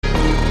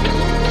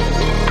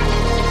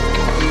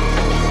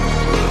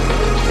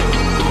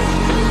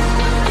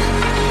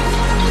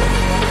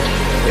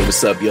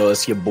What's up, yo?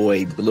 It's your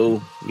boy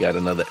Blue. We got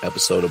another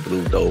episode of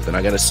Blue Dope. And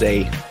I gotta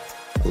say,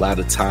 a lot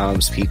of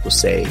times people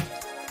say,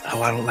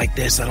 oh, I don't like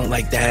this, I don't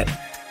like that.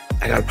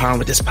 I got a problem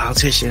with this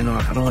politician, or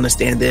I don't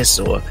understand this,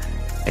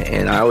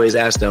 and I always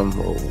ask them,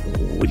 well,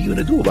 what are you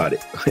gonna do about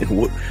it?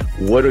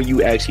 What are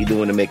you actually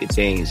doing to make a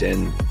change?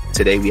 And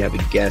today we have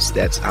a guest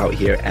that's out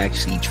here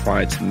actually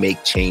trying to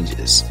make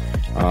changes.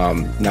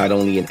 Not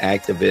only an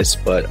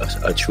activist, but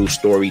a true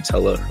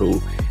storyteller who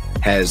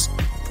has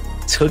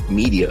took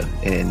media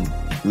and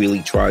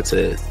really tried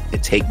to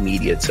take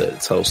media to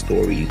tell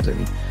stories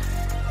and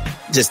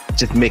just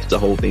mix the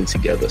whole thing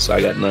together. So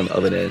I got none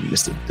other than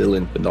Mr.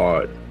 Dillon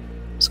Bernard.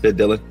 What's good,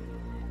 Dillon?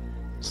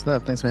 What's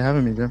up? Thanks for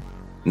having me, Jim.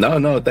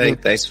 No,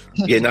 thanks.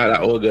 Yeah, no,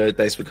 all good.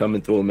 Thanks for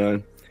coming through,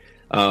 man.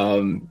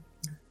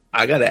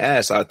 I gotta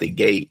ask out the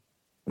gate,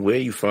 where are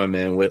you from,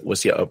 man?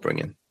 What's your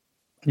upbringing?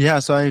 Yeah,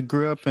 so I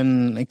grew up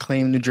in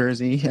Acclaim, New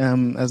Jersey,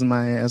 as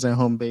my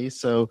home base.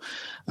 So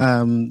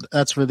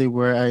that's really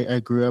where I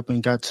grew up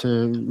and got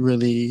to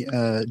really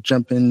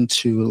jump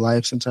into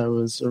life since I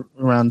was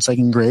around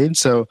second grade.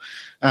 So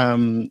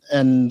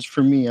and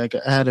for me, I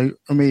had an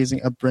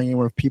amazing upbringing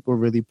where people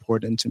really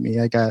poured into me.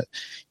 I got,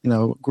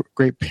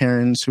 great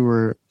parents who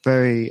were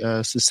very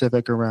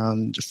specific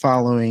around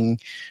following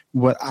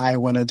what I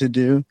wanted to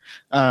do.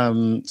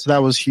 So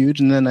that was huge.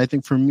 And then I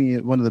think for me,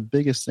 one of the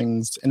biggest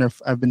things, and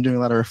I've been doing a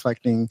lot of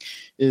reflecting,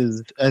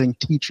 is I think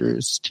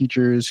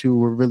teachers who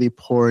were really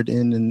poured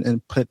in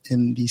and put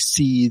in these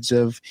seeds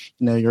of,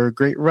 you're a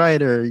great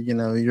writer,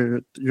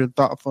 you're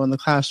thoughtful in the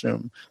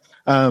classroom.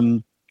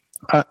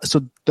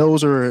 So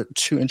those are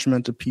two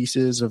instrumental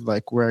pieces of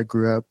like where I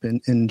grew up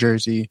in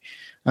Jersey.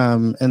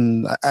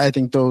 And I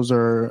think those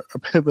are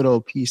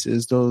pivotal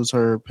pieces. Those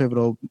are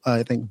pivotal,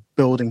 I think,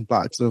 building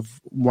blocks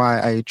of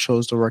why I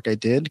chose the work I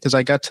did. Because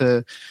I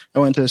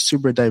went to a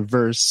super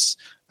diverse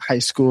high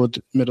school,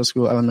 middle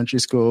school, elementary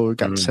school.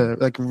 Got to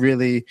like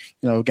really,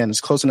 again, it's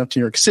close enough to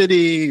New York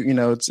City.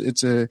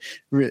 It's in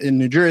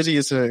New Jersey.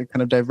 It's a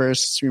kind of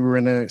diverse. We were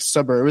in the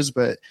suburbs,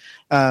 but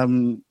I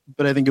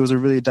think it was a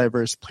really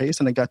diverse place,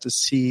 and I got to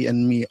see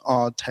and meet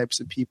all types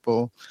of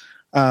people.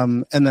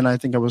 And then I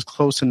think I was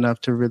close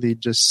enough to really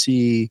just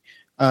see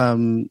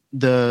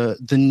the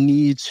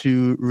need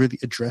to really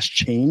address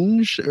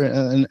change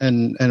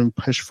and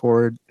push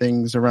forward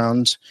things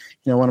around.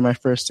 One of my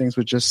first things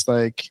was just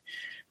like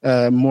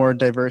more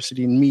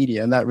diversity in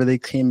media, and that really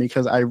came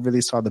because I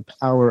really saw the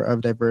power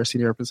of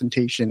diversity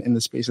representation in the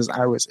spaces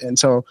I was in.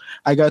 So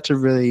I got to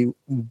really,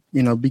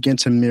 begin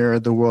to mirror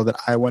the world that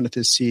I wanted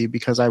to see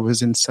because I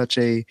was in such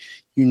a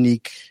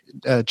unique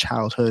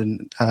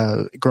childhood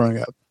growing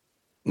up.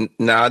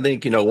 Now, I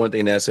think, one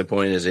thing that's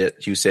important is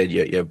that you said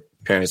your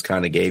parents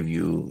kind of gave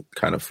you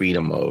kind of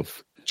freedom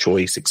of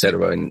choice, et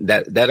cetera. And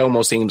that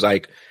almost seems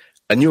like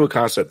a newer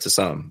concept to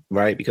some,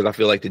 right? Because I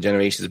feel like the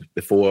generations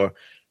before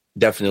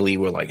definitely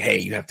were like, hey,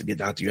 you have to be a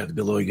doctor, you have to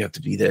be a lawyer, you have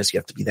to be this, you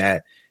have to be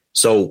that.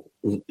 So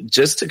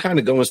just to kind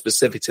of go in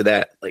specific to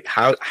that, like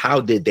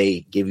how did they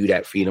give you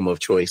that freedom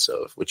of choice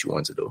of what you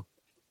want to do?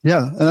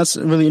 Yeah, and that's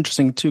really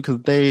interesting too,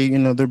 because they,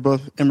 they're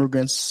both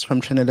immigrants from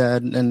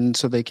Trinidad, and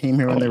so they came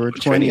here when they were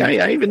 20. I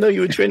didn't even know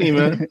you were Trini,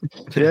 man.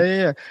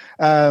 Yeah.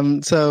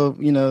 So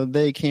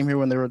they came here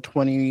when they were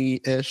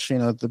 20-ish,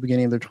 at the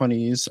beginning of their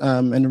 20s,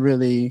 and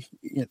really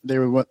they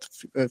were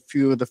a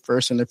few of the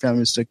first in their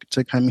families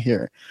to come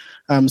here.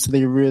 So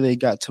they really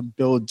got to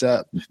build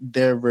up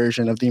their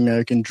version of the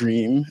American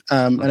dream,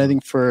 and I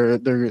think for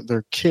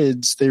their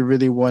kids, they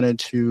really wanted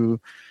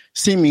to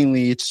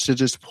seemingly to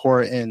just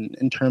pour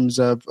in terms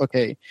of,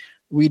 okay,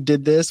 we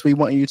did this, we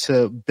want you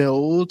to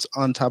build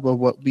on top of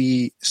what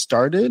we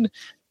started.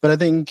 But I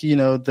think,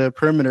 the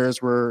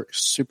perimeters were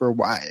super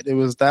wide.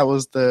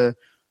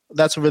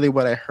 That's really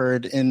what I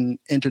heard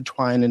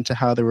intertwined into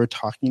how they were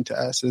talking to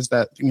us, is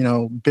that,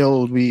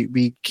 build,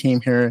 we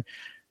came here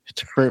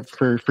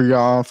for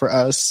y'all, for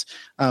us,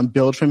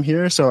 build from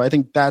here. So I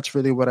think that's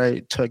really what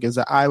I took, is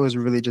that I was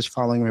really just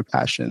following my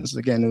passions.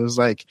 Again, it was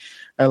like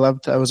I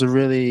was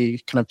really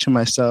kind of to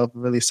myself,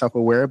 really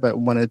self-aware, but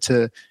wanted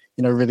to,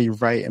 really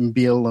write and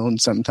be alone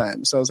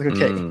sometimes. So I was like,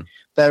 okay,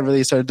 that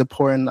really started to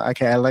pour in.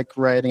 Okay, I like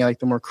writing, I like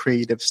the more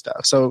creative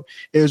stuff. So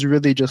it was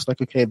really just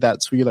like, okay,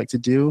 that's what you like to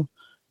do,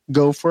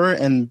 go for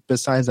it. And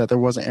besides that, there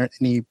wasn't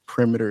any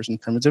perimeters in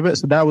terms of it.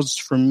 So that was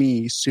for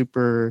me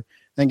super.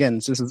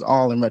 Again, this is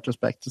all in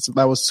retrospect.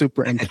 That was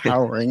super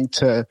empowering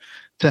to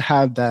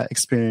have that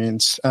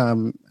experience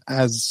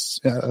as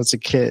a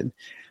kid,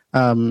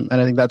 and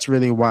I think that's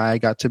really why I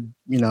got to,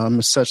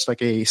 I'm such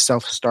like a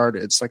self-starter.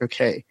 It's like,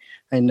 okay,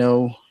 I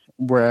know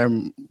where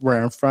I'm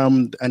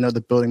from. I know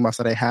the building blocks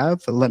that I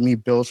have. But let me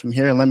build from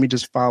here, and let me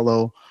just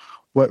follow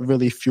what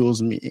really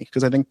fuels me.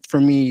 Because I think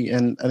for me,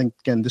 and I think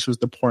again, this was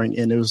the pouring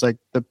in. It was like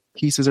the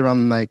pieces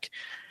around like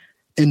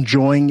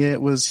enjoying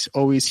it was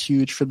always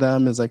huge for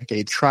them. It's like,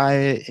 okay, try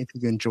it. If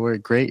you enjoy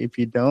it, great. If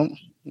you don't,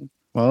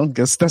 well,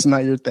 guess that's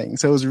not your thing.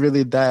 So it was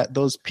really that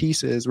those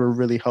pieces were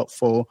really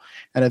helpful.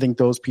 And I think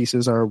those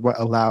pieces are what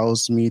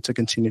allows me to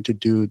continue to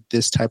do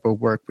this type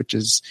of work, which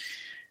is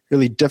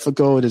really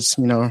difficult. It's,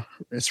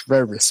 it's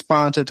very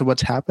responsive to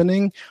what's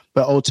happening,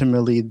 but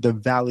ultimately the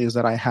values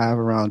that I have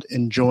around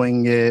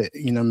enjoying it,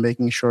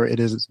 making sure it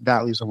is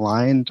values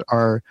aligned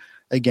are,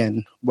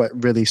 again, what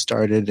really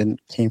started and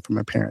came from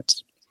my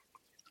parents.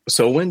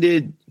 So when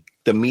did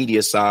the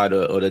media side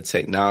or the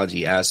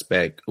technology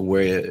aspect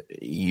where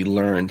you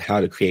learned how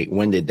to create,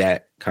 when did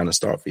that kind of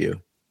start for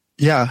you?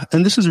 Yeah.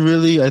 And this is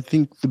really, I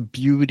think, the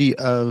beauty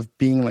of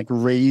being like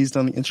raised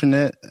on the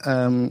internet.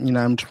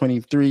 I'm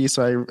 23,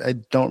 so I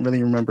don't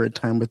really remember a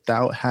time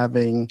without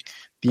having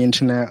the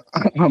internet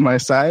on my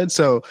side.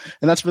 So,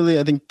 and that's really,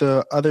 I think,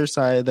 the other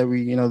side that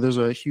we, there's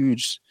a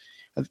huge,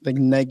 I think,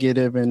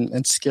 negative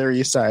and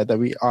scary side that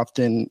we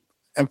often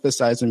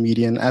emphasize in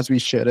media, and as we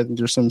should. I think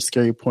there's some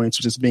scary points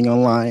of just being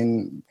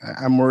online.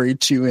 I'm worried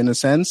too, in a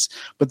sense.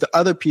 But the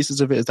other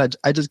pieces of it is that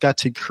I just got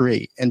to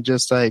create, and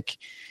just like,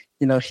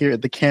 here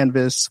the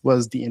canvas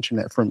was the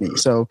internet for me.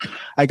 So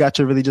I got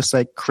to really just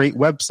like create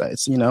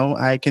websites. You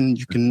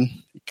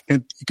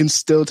can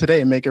still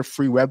today make a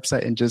free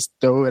website and just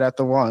throw it at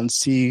the wall and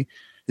see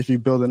if you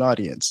build an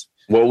audience.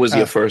 What was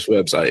your first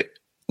website?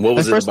 What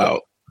was it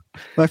about?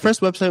 My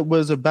first website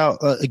was about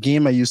a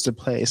game I used to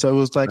play. So it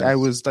was like, Nice. I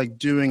was like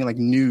doing like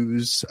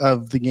news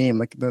of the game,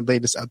 like the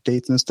latest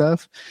updates and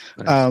stuff.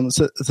 Nice.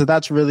 So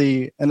that's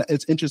really, and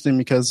it's interesting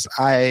because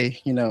I,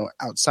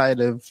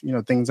 outside of,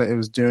 things that I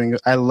was doing,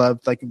 I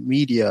loved like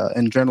media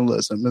and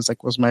journalism.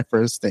 Was my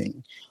first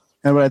thing.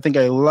 And what I think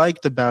I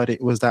liked about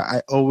it was that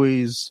I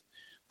always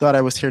thought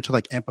I was here to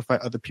like amplify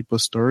other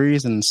people's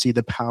stories and see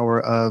the power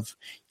of,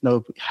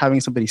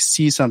 having somebody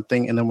see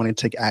something and then wanting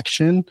to take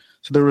action.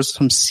 So there was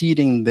some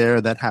seeding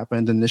there that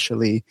happened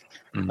initially.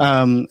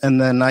 Mm-hmm.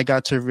 And then I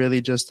got to really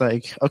just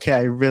like, okay,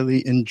 I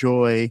really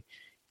enjoy,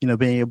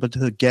 being able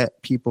to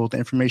get people the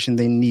information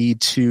they need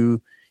to,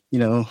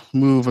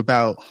 move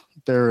about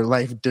their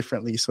life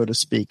differently, so to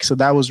speak. So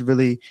that was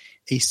really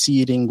a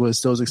seeding,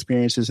 was those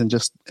experiences and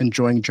just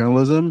enjoying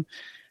journalism.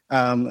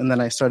 And then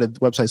I started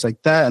websites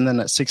like that. And then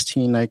at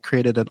 16, I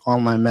created an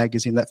online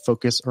magazine that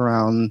focused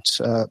around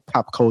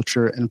pop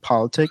culture and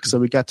politics. So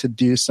we got to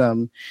do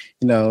some,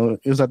 it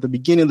was at the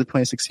beginning of the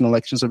 2016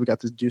 election. So we got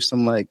to do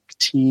some like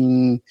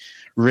teen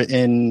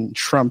written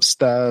Trump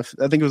stuff.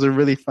 I think it was a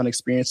really fun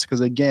experience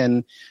because,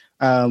 again,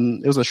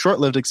 it was a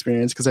short-lived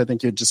experience because I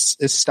think it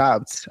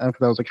stopped. I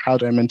was like, how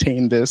do I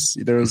maintain this?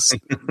 There was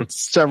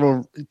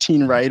several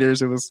teen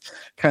writers. It was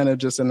kind of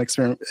just an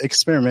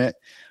experiment.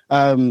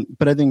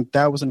 But I think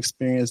that was an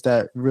experience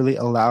that really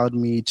allowed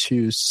me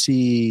to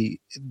see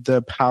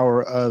the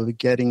power of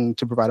getting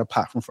to provide a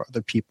platform for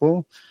other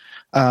people.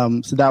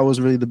 So that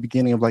was really the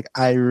beginning of like,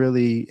 I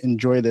really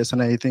enjoy this.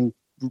 And I think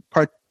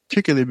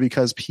particularly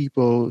because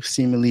people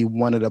seemingly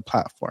wanted a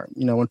platform.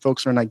 When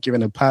folks are not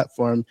given a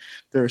platform,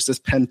 there's this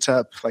pent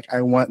up, like,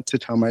 I want to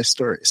tell my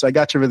story. So I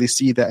got to really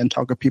see that and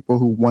talk to people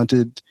who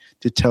wanted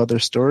to tell their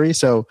story.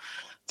 So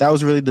that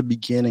was really the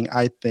beginning,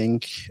 I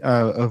think,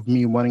 of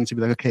me wanting to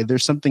be like, okay,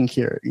 there's something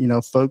here.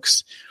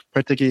 Folks,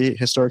 particularly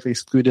historically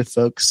excluded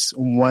folks,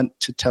 want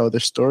to tell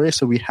their story.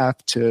 So we have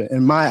to,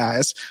 in my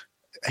eyes,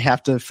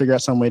 have to figure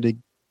out some way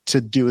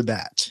to do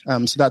that.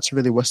 So that's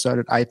really what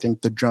started, I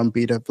think, the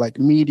drumbeat of like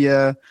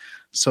media,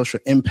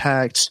 social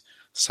impact,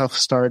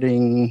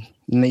 self-starting,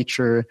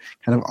 nature,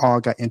 kind of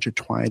all got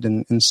intertwined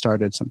and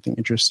started something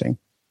interesting.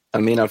 I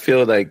mean, I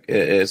feel like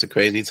it's a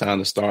crazy time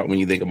to start when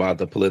you think about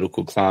the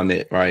political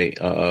climate, right,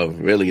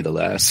 of really the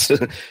last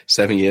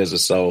 7 years or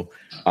so.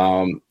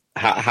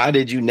 How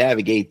did you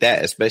navigate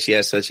that, especially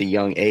at such a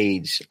young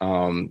age,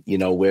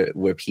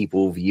 where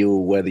people view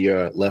whether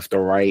you're left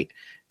or right,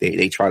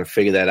 they try to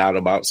figure that out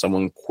about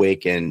someone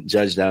quick and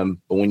judge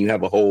them. But when you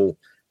have a whole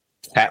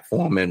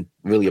platform and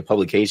really a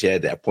publication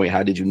at that point,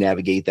 how did you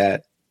navigate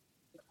that?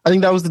 I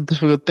think that was the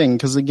difficult thing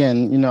because,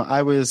 again,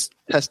 I was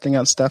testing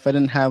out stuff. I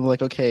didn't have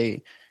like,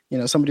 okay,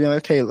 somebody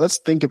like, okay, let's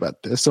think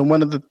about this. So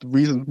one of the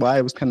reasons why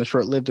it was kind of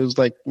short-lived is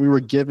like we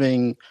were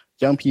giving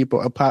young people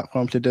a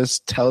platform to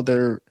just tell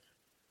their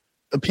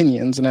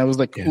opinions. And I was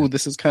like, ooh,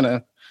 this is kind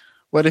of,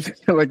 what if,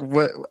 like,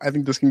 what, I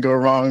think this can go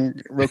wrong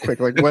real quick.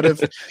 Like, what if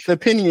the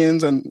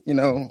opinions and,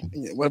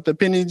 what if the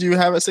opinions you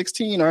have at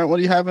 16 aren't what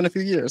you have in a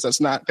few years?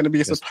 That's not going to be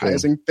a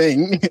surprising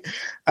thing.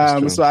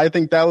 So I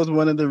think that was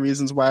one of the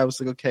reasons why I was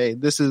like, okay,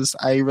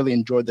 I really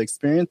enjoyed the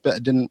experience, but I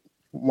didn't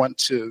want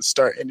to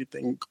start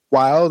anything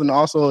wild. And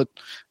also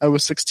I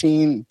was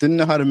 16, didn't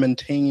know how to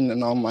maintain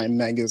an online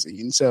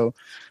magazine. So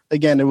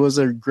again, it was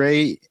a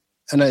great,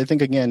 and I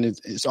think, again,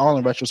 it's all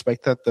in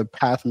retrospect that the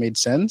path made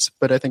sense.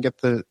 But I think at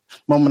the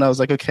moment I was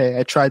like, okay,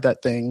 I tried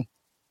that thing.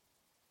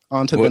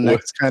 On to the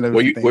next kind of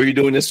thing. Were you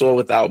doing this all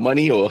without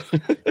money or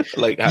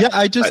like? Yeah,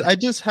 I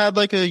just had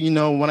like a,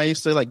 when I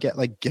used to like get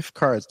like gift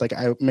cards, like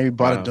I maybe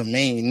bought a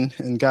domain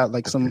and got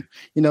like some,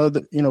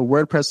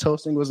 WordPress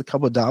hosting was a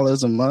couple of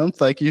dollars a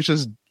month. Like you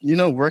just,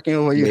 working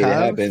with what you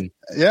have.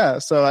 Yeah.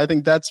 So I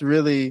think that's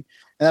really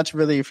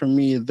for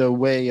me, the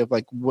way of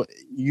like what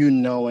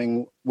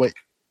knowing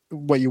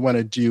what you want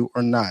to do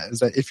or not, is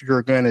that if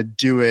you're going to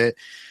do it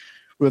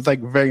with like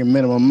very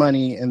minimal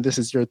money and this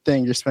is your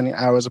thing, you're spending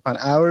hours upon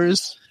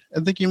hours, I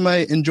think you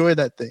might enjoy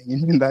that thing,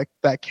 and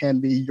that can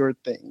be your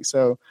thing.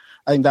 So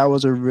I think that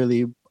was a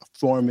really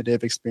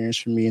formative experience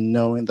for me, in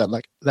knowing that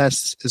like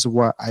this is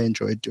what I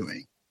enjoy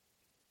doing.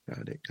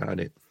 Got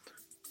it.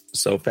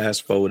 So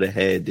fast forward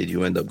ahead, did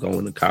you end up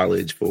going to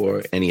college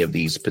for any of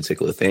these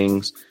particular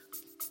things?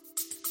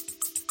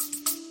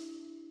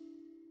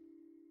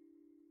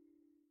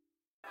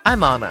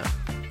 I'm Anna,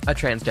 a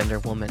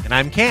transgender woman. And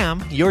I'm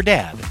Cam, your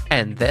dad.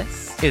 And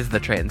this is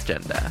The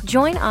Transgender.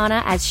 Join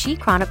Anna as she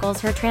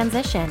chronicles her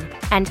transition,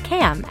 and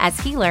Cam as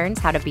he learns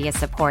how to be a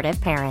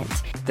supportive parent.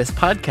 This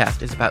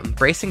podcast is about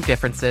embracing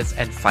differences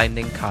and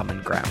finding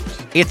common ground.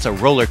 It's a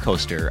roller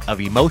coaster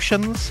of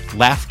emotions,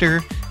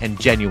 laughter, and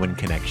genuine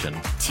connection.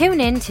 Tune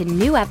in to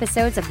new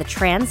episodes of The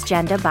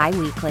Transgender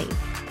bi-weekly.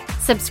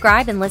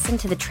 Subscribe and listen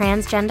to The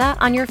Transgender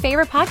on your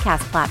favorite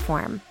podcast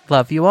platform.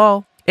 Love you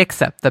all,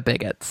 except the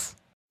bigots.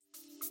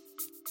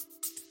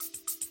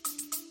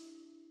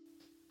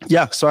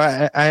 Yeah, so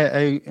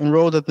I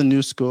enrolled at the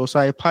new school. So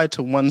I applied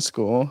to one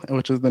school,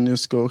 which was the new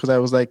school, because I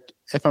was like,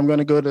 if I'm going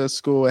to go to a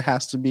school, it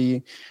has to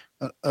be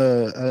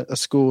a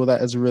school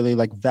that is really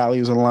like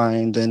values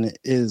aligned and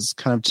is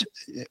kind of,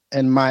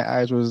 in my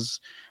eyes,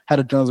 had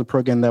a journalism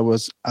program that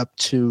was up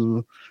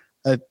to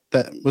that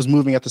was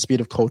moving at the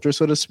speed of culture,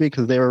 so to speak,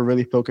 because they were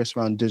really focused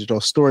around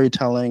digital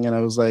storytelling. And I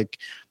was like,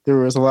 there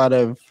was a lot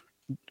of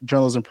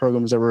journalism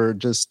programs that were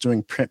just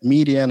doing print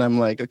media, and I'm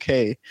like,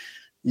 okay.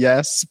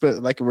 Yes,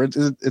 but like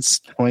it's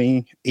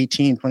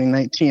 2018,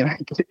 2019.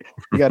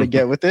 You got to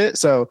get with it.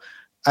 So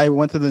I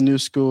went to the new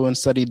school and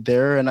studied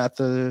there. And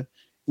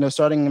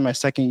starting in my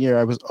second year,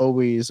 I was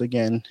always,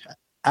 again,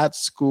 at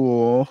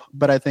school.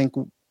 But I think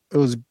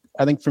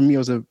for me, it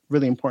was a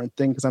really important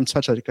thing because I'm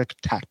such a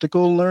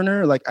tactical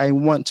learner. Like I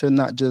want to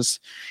not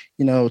just,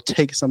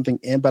 take something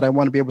in, but I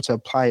want to be able to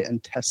apply it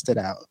and test it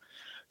out.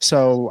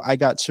 So I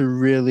got to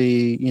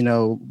really,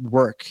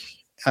 work.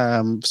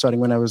 Starting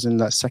when I was in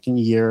that second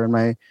year, and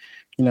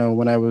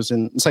when I was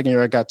in the second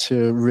year, I got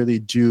to really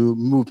do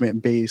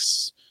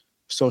movement-based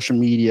social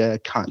media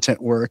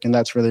content work, and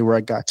that's really where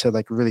I got to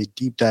like really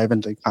deep dive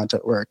into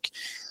content work.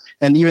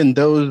 And even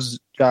those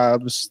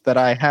jobs that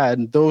I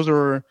had, those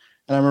were,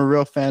 and I'm a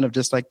real fan of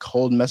just like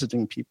cold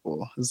messaging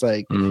people. It's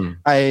like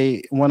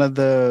one of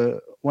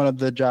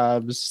the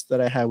jobs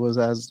that I had was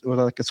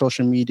like a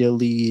social media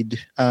lead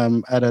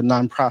at a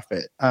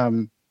nonprofit.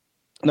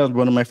 That was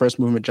one of my first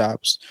movement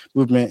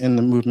in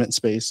the movement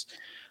space.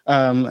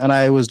 And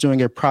I was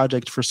doing a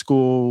project for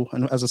school,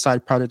 and as a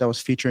side project, I was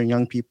featuring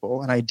young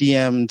people. And I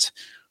DM'd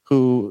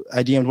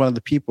one of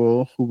the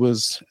people who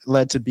was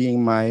led to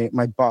being my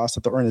boss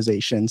at the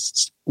organization,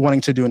 wanting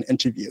to do an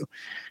interview.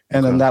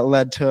 And then that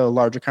led to a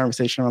larger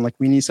conversation on like,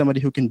 we need somebody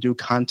who can do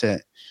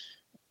content.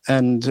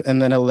 And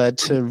then it led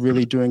to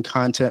really doing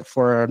content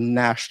for our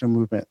national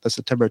movement, the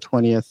September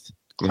 20th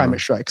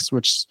climate strikes,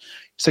 which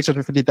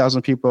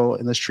 650,000 people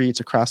in the streets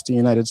across the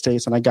United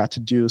States. And I got to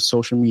do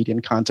social media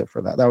and content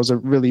for that. That was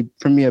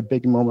for me, a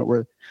big moment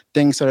where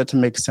things started to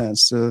make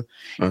sense. So,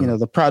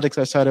 the projects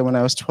I started when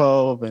I was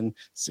 12 and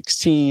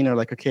 16 are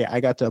like, okay,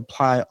 I got to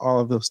apply all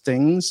of those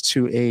things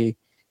to I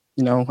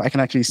can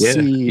actually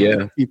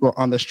see people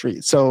on the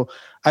street. So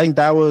I think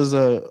that was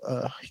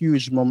a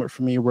huge moment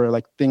for me where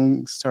like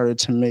things started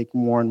to make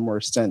more and more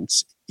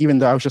sense, even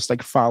though I was just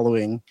like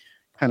following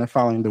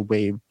the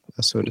wave,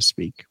 so to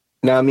speak.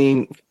 Now, I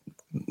mean,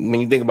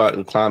 when you think about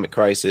the climate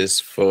crisis,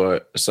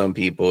 for some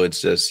people,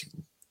 it's just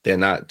they're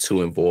not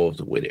too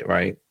involved with it,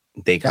 right?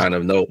 They kind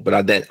of know, but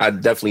I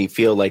definitely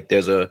feel like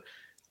there's a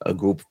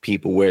group of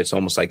people where it's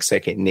almost like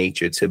second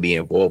nature to be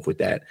involved with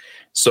that.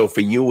 So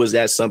for you, was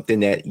that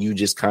something that you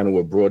just kind of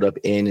were brought up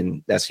in,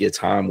 and that's your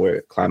time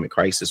where climate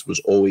crisis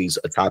was always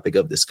a topic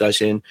of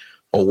discussion?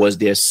 Or was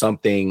there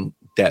something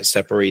that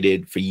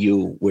separated for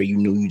you where you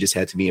knew you just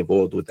had to be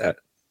involved with that?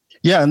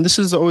 Yeah, and this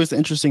is always the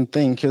interesting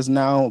thing, because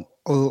now,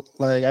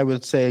 like I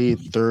would say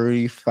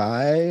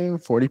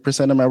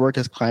 40% of my work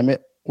is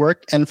climate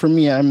work. And for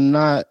me, I'm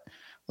not,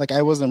 like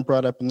I wasn't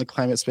brought up in the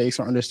climate space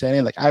or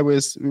understanding. Like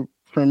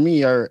for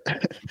me, our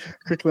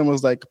curriculum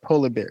was like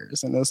polar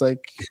bears, and it was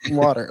like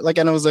water.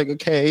 And I was like,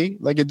 okay,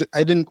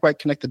 I didn't quite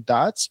connect the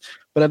dots.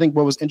 But I think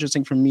what was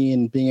interesting for me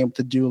in being able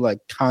to do like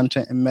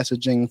content and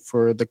messaging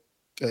for a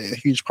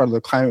huge part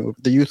of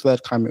the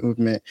youth-led climate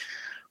movement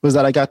was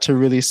that I got to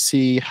really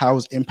see how it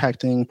was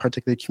impacting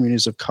particularly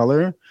communities of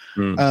color.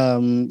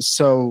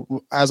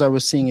 So as I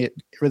was seeing it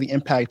really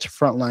impact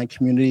frontline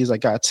communities, I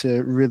got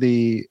to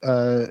really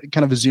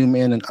kind of zoom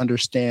in and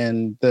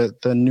understand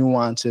the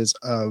nuances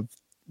of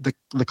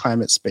the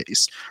climate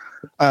space.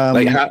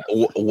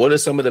 What are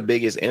some of the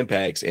biggest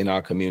impacts in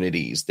our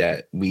communities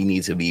that we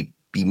need to be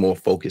more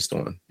focused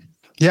on?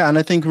 Yeah, and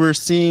I think we're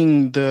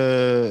seeing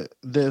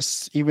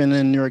this even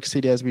in New York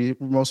City, as we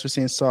most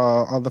recently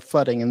saw all the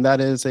flooding, and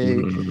that is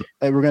we're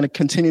going to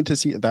continue to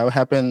see that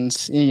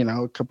happens. A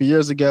couple of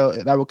years ago,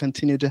 that will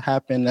continue to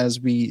happen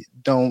as we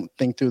don't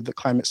think through the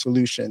climate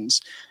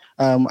solutions.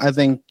 I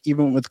think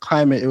even with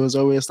climate, it was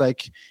always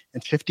like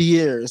in 50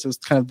 years, it was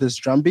kind of this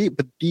drumbeat,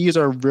 but these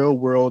are real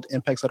world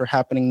impacts that are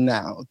happening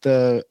now.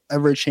 The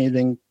ever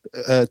changing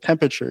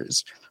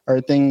temperatures are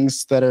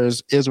things that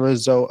is a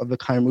result of the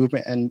climate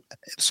movement, and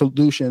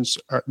solutions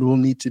will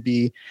need to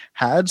be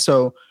had.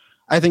 So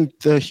I think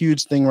the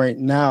huge thing right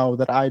now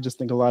that I just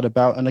think a lot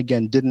about, and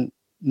again, didn't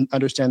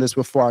understand this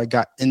before I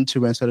got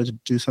into it and started to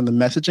do some of the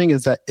messaging,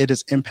 is that it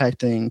is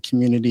impacting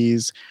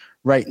communities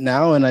right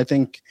now. And I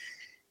think,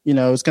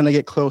 it's going to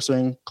get closer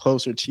and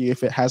closer to you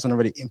if it hasn't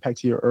already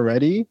impacted you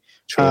already.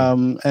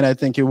 And I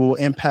think it will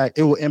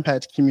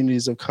impact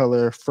communities of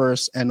color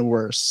first and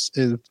worse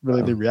is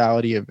really the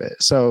reality of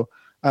it. So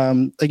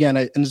again,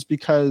 and it's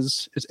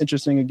because it's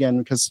interesting again,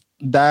 because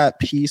that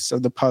piece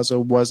of the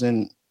puzzle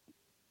wasn't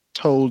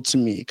told to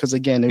me. Because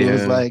again, it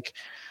was like,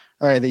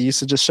 all right, they used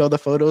to just show the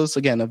photos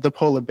again of the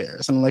polar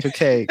bears. And I'm like,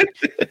 okay,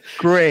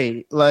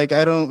 great. Like,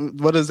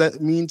 what does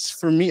that mean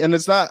for me? And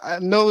it's not,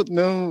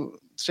 no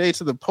shade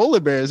to the polar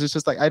bears. It's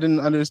just like, I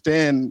didn't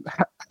understand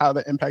how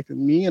that impacted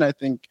me. And I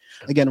think,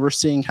 again, we're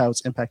seeing how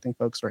it's impacting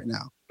folks right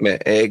now. Man,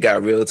 it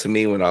got real to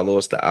me when I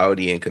lost the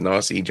Audi in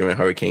Canarsie during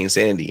Hurricane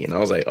Sandy. And I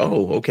was like,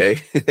 oh, okay.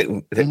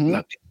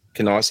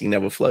 Canarsie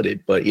never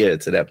flooded. But yeah,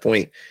 to that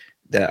point,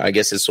 that I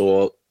guess it's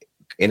all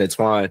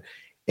intertwined.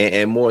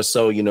 And more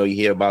so, you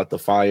hear about the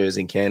fires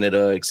in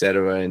Canada, et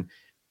cetera. And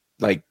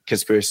like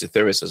conspiracy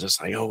theorists are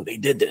just like, oh, they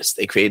did this.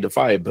 They created the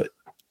fire. But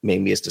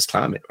maybe it's just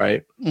climate,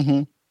 right?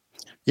 Mm-hmm.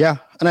 Yeah.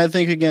 And I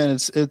think, again,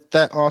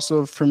 that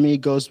also, for me,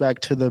 goes back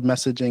to the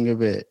messaging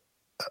of it,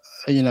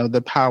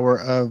 the power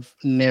of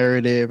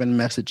narrative and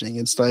messaging.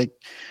 It's like,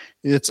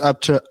 it's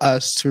up to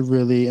us to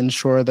really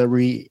ensure that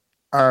we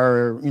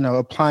are,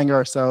 applying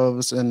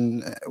ourselves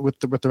and with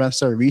the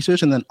necessary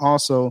research, and then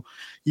also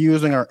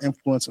using our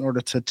influence in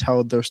order to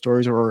tell their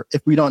stories. Or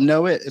if we don't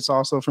know it, it's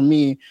also, for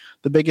me,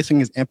 the biggest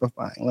thing is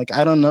amplifying. Like,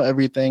 I don't know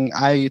everything.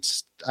 I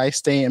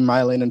stay in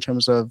my lane in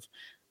terms of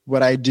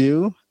what I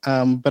do.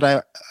 But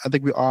I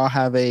think we all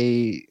have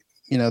we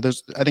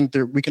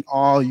can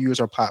all use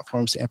our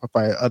platforms to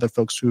amplify other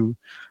folks who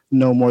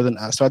know more than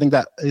us. So I think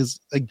that is,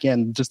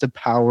 again, just the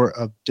power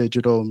of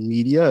digital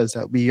media, is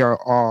that we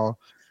are all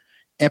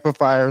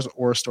amplifiers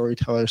or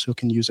storytellers who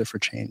can use it for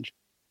change.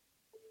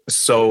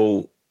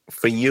 So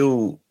for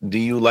you, do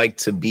you like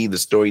to be the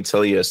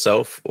storyteller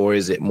yourself, or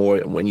is it more,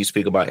 when you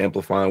speak about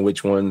amplifying,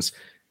 which one's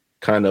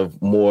kind of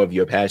more of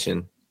your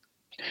passion?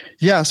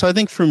 Yeah, so I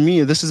think for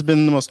me, this has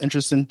been the most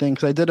interesting thing,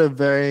 because I did a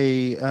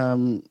very,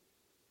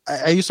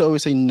 I used to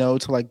always say no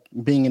to like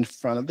being in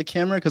front of the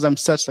camera, because I'm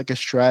such like a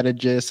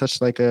strategist, such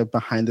like a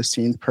behind the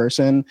scenes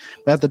person.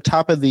 But at the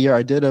top of the year,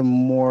 I did a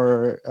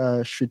more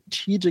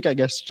strategic, I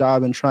guess,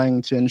 job in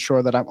trying to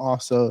ensure that I'm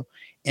also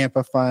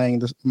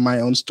amplifying my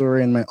own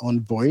story and my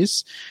own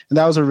voice. And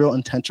that was a real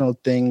intentional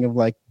thing of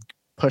like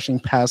pushing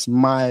past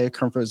my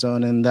comfort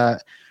zone, and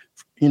that,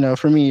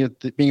 for me,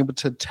 being able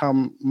to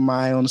tell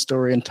my own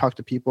story and talk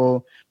to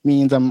people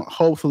means I'm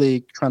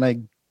hopefully trying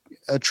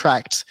to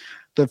attract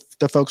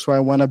the folks who I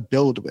want to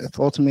build with.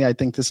 Ultimately, I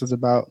think this is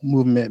about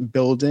movement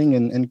building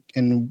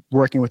and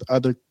working with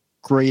other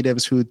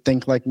creatives who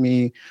think like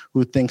me,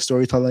 who think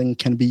storytelling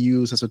can be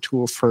used as a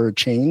tool for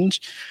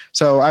change.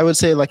 So I would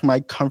say like my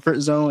comfort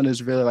zone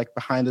is really like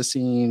behind the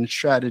scenes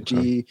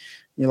strategy.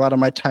 A lot of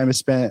my time is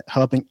spent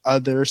helping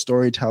other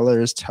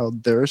storytellers tell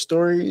their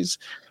stories.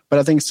 But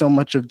I think so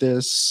much of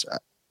this,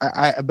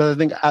 but I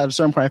think at a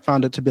certain point I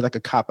found it to be like a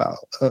cop-out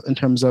in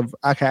terms of,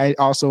 okay, I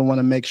also want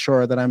to make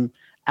sure that I'm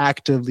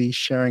actively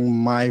sharing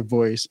my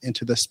voice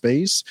into the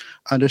space,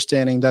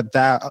 understanding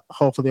that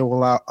hopefully will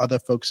allow other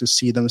folks to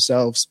see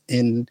themselves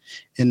in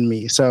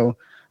me. So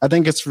I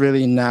think it's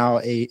really now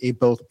a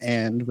both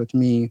and, with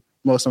me,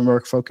 most of my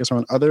work focused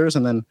on others,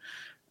 and then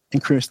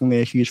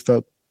increasingly a huge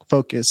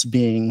focus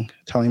being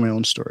telling my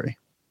own story.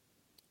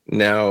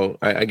 Now,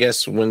 I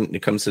guess when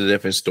it comes to the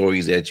different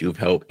stories that you've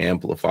helped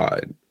amplify,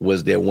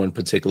 was there one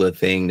particular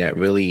thing that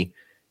really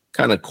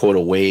kind of caught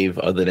a wave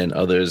other than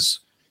others,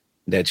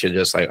 that you're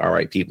just like, all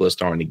right, people are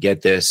starting to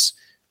get this?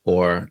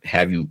 Or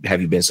have you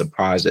been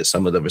surprised at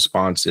some of the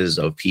responses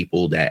of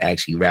people that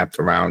actually wrapped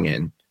around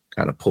and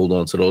kind of pulled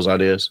onto those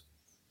ideas?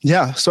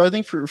 Yeah. So I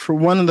think for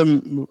one of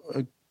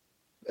the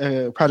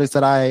projects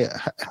that I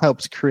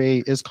helped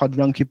create is called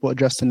Young People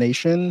Address the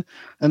Nation.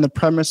 And the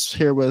premise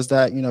here was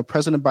that,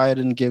 President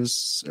Biden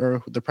gives,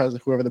 or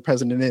whoever the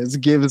president is,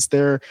 gives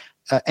their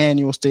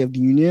annual State of the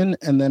Union.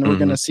 And then we're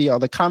going to see all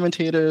the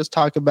commentators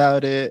talk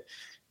about it.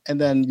 And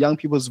then young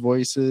people's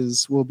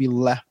voices will be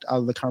left out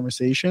of the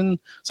conversation.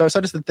 So I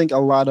started to think a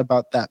lot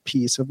about that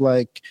piece of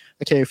like,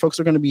 okay, folks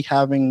are going to be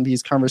having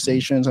these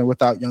conversations and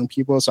without young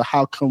people. So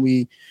how can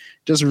we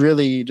just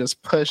really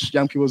just push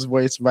young people's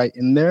voice right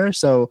in there?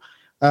 So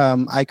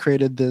I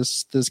created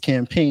this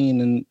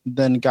campaign, and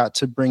then got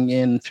to bring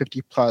in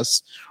 50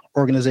 plus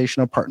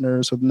organizational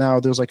partners. So now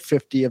there's like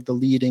 50 of the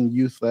leading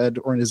youth-led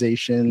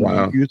organization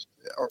youth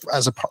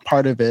as a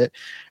part of it.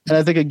 And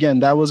I think, again,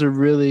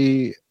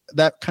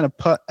 that kind of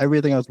put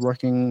everything I was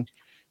working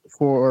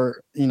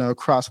for,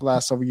 across the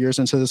last several years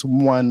into this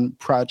one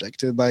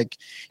project. It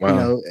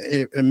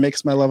it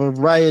makes my love of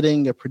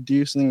writing, of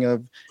producing,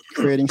 of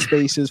creating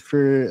spaces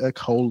for a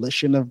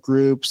coalition of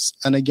groups.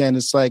 And again,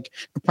 it's like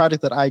a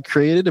project that I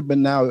created, but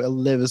now it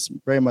lives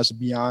very much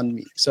beyond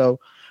me. So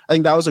I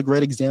think that was a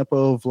great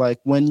example of like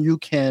when you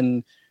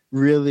can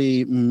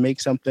really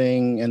make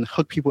something and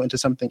hook people into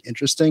something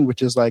interesting,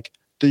 which is like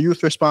the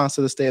youth response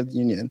to the State of the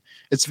Union.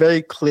 It's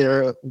very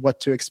clear what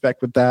to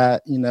expect with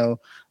that.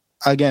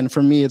 Again,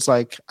 for me, it's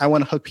like I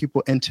want to hook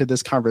people into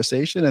this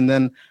conversation and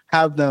then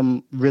have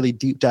them really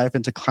deep dive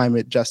into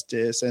climate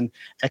justice and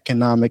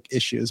economic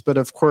issues. But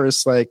of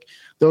course, like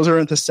those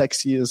aren't the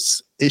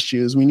sexiest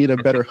issues. We need a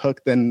better hook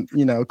than,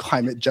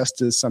 climate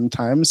justice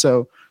sometimes.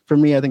 So for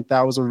me, I think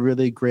that was a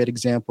really great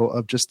example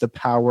of just the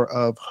power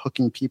of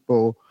hooking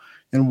people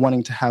and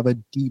wanting to have a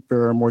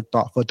deeper, more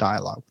thoughtful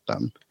dialogue with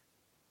them.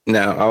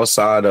 Now,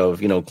 outside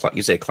of,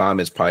 you say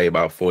climate is probably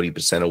about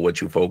 40% of what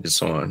you focus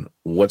on.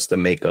 What's the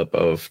makeup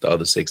of the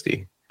other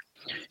 60?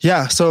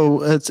 Yeah,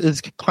 so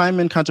it's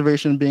climate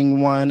conservation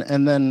being one.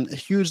 And then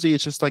hugely,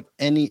 it's just like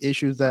any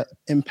issues that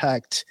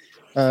impact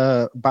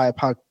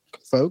BIPOC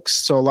folks.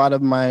 So a lot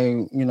of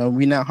my,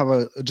 we now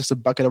have just a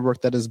bucket of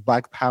work that is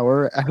Black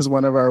Power as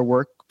one of our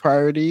work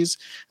priorities.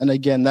 And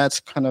again, that's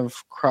kind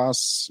of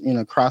cross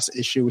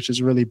issue, which is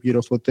a really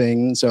beautiful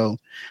thing. So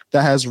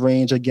that has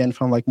range again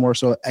from like more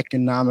so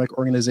economic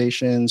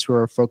organizations who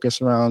are focused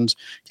around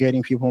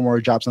getting people more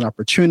jobs and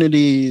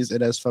opportunities.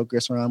 It has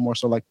focused around more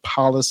so like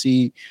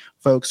policy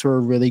folks who are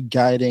really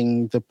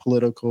guiding the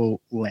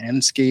political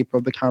landscape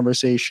of the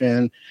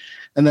conversation.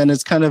 And then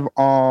it's kind of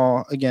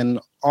all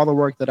the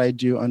work that I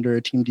do under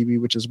Team DB,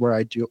 which is where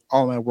I do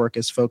all my work,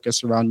 is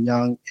focused around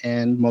young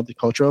and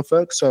multicultural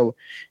folks. So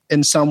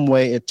in some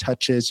way it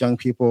touches young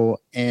people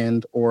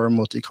and or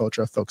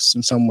multicultural folks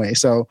in some way.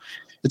 So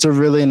it's a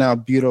really now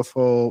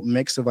beautiful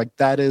mix of like,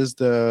 that is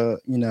the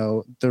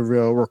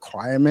real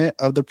requirement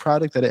of the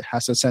product, that it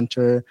has to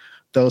center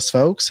those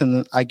folks.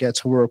 And I get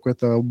to work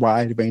with a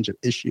wide range of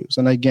issues.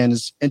 And again,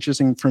 it's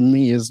interesting for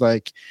me is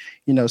like,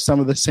 some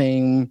of the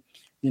same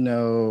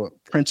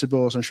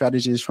principles and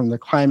strategies from the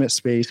climate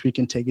space we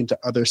can take into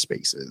other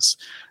spaces.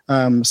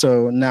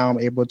 So now I'm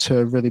able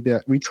to really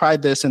we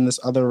tried this in this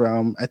other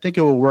realm. I think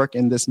it will work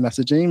in this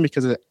messaging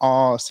because it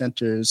all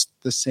centers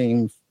the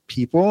same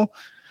people.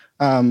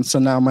 So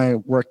now my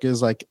work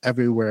is like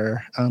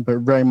everywhere, but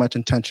very much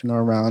intentional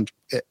around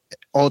it.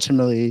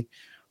 Ultimately,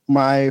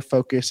 my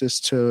focus is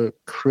to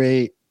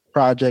create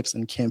projects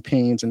and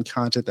campaigns and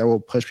content that will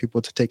push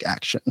people to take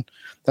action.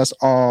 That's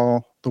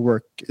all the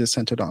work is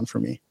centered on for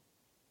me.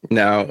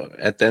 Now,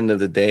 at the end of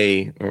the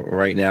day,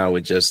 right now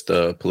with just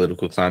the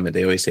political climate,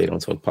 they always say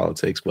don't talk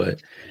politics,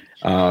 but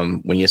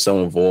when you're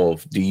so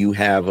involved, do you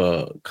have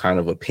a kind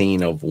of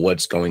opinion of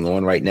what's going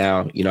on right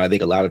now? I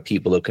think a lot of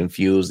people are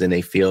confused and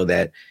they feel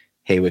that,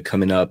 hey, we're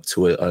coming up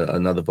to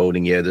another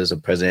voting year. There's a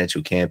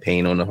presidential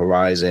campaign on the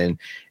horizon.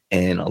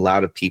 And a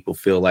lot of people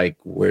feel like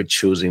we're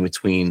choosing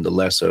between the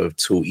lesser of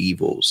two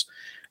evils.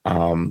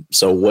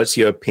 So what's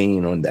your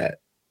opinion on that?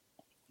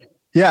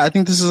 Yeah, I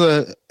think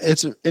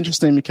it's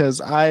interesting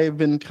because I've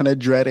been kind of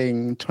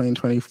dreading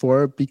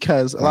 2024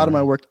 because a lot of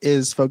my work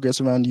is focused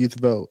around youth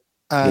vote.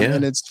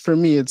 And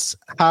it's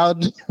how,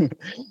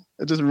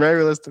 just very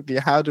realistically,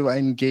 how do I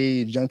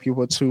engage young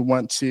people to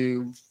want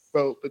to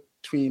vote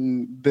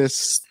between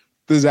this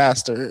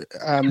disaster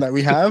that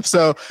we have?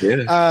 So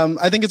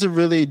I think it's a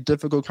really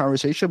difficult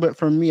conversation. But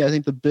for me, I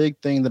think the big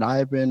thing that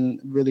I've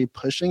been really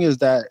pushing is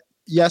that,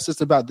 yes,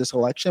 it's about this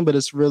election, but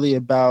it's really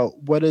about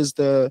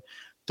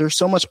there's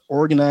so much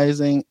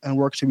organizing and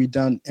work to be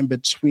done in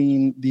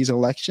between these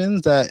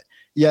elections that,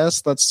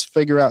 yes, let's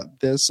figure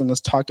out this and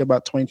let's talk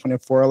about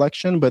 2024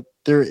 election, but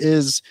there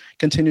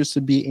continues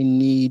to be a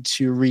need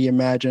to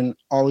reimagine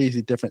all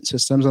these different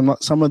systems. And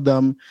some of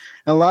them,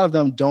 and a lot of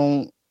them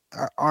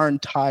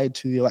aren't tied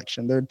to the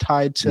election. They're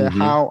tied to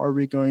how are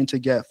we going to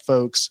get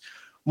folks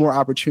more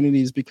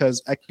opportunities,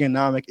 because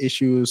economic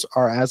issues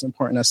are as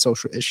important as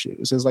social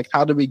issues. It's like,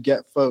 how do we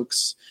get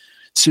folks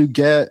to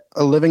get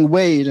a living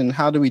wage, and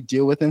how do we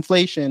deal with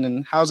inflation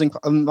and housing?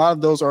 A lot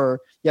of those are,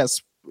 yes,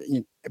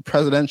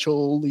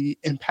 presidentially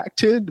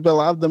impacted, but a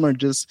lot of them are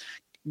just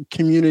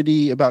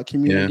community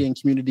and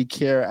community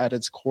care at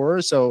its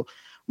core. So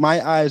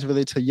my eyes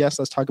really to, yes,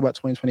 let's talk about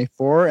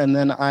 2024. And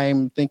then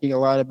I'm thinking a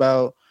lot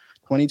about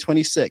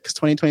 2026.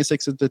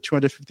 2026 is the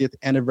 250th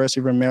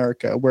anniversary of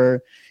America,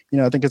 where,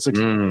 I think it's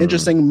an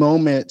interesting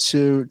moment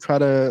to try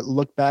to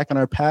look back on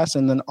our past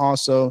and then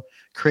also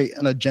create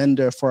an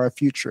agenda for our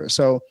future.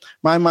 So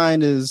my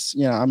mind is,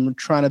 I'm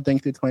trying to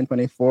think through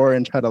 2024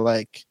 and try to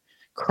like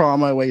crawl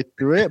my way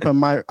through it. But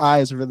my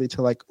eyes really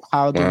to like,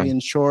 how do we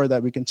ensure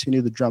that we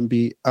continue the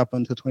drumbeat up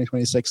until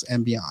 2026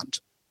 and beyond?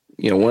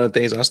 One of the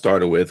things I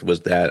started with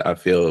was that I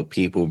feel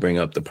people bring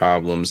up the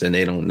problems and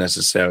they don't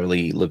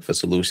necessarily look for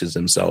solutions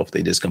themselves.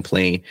 They just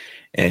complain.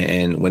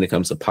 And when it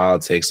comes to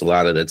politics, a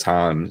lot of the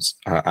times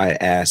I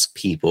ask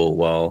people,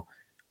 well,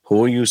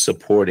 who are you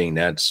supporting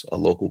that's a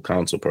local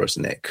council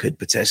person that could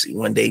potentially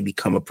one day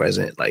become a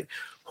president? Like,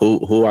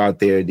 who out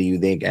there do you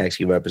think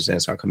actually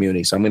represents our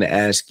community? So I'm going to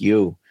ask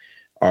you,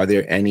 are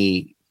there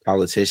any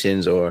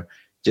politicians or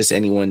just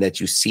anyone that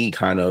you see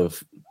kind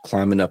of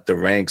climbing up the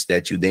ranks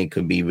that you think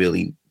can be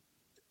really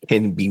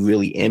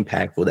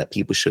impactful, that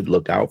people should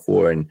look out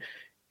for and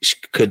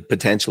could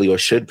potentially or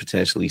should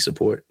potentially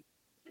support?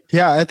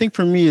 Yeah, I think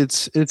for me,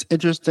 it's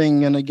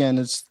interesting. And again,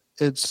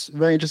 it's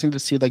very interesting to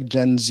see like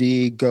Gen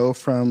Z go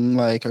from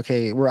like,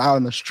 okay, we're out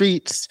in the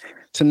streets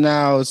to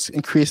now it's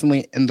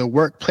increasingly in the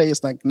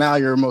workplace. Like now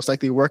you're most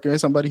likely working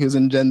with somebody who's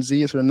in Gen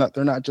Z. So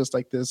they're not just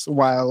like this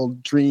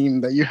wild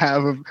dream that you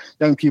have of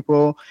young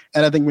people.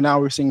 And I think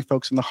now we're seeing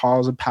folks in the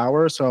halls of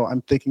power. So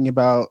I'm thinking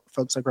about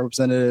folks like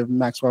Representative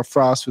Maxwell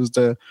Frost, who's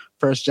the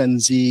first Gen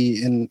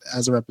Z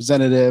as a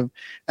representative.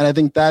 And I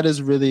think that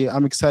is really,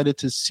 I'm excited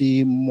to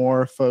see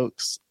more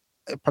folks,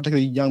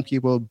 particularly young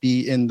people,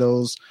 be in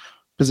those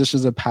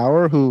positions of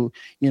power who,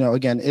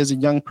 again, is a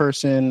young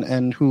person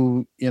and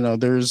who,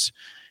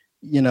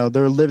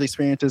 their lived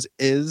experiences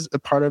is a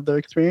part of their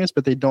experience,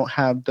 but they don't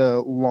have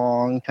the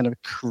long kind of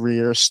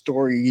career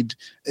storied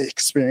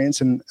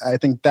experience. And I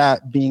think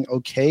that being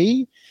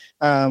okay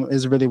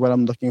is really what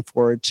I'm looking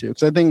forward to.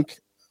 Because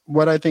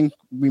what I think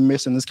we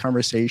miss in this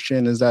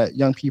conversation is that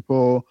young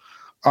people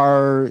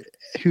are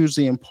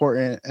hugely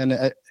important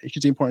and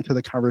hugely important to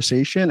the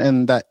conversation,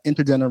 and that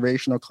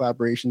intergenerational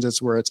collaborations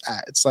is where it's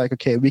at. It's like,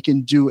 okay, we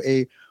can do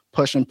a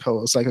push and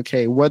pull. It's like,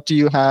 okay, what do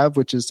you have,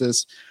 which is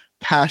this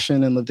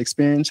passion and lived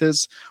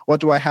experiences? What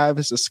do I have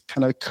is this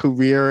kind of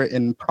career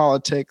in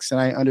politics,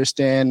 and I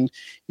understand,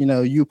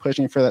 you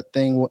pushing for that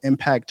thing will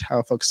impact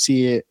how folks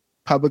see it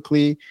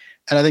publicly.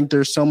 And I think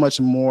there's so much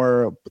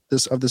more of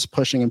this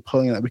pushing and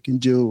pulling that we can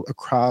do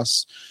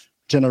across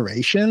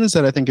generations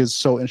that I think is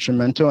so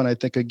instrumental. And I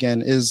think,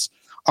 again, is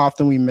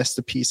often we miss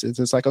the pieces.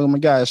 It's like, oh my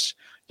gosh,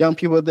 young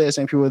people this,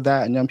 young people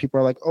that, and young people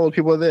are like, old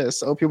people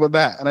this, old people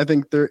that. And I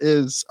think there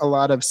is a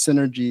lot of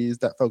synergies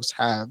that folks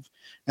have.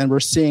 And we're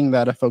seeing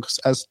that as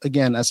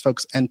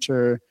folks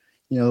enter,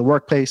 the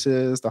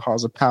workplaces, the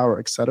halls of power,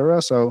 et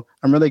cetera. So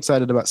I'm really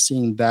excited about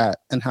seeing that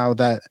and how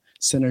that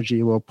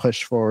synergy will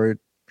push forward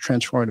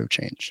transformative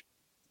change.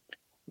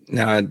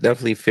 Now, I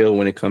definitely feel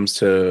when it comes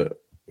to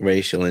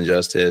racial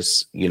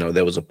injustice,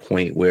 there was a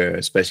point where,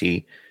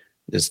 especially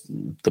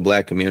the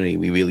Black community,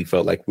 we really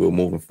felt like we were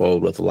moving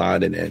forward with a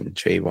lot, and then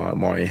Trayvon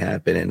Martin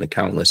happened and the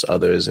countless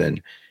others.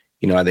 And,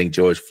 I think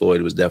George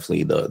Floyd was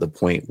definitely the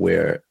point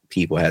where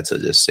people had to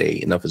just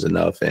say enough is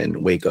enough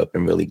and wake up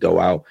and really go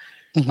out.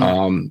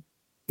 Mm-hmm.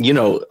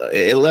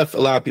 It left a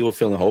lot of people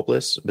feeling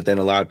hopeless, but then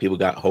a lot of people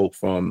got hope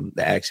from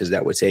the actions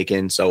that were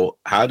taken. So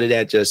how did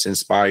that just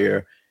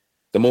inspire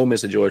the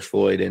moments of George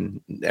Floyd and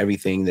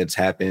everything that's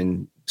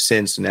happened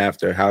since and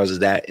after? How does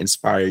that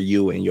inspire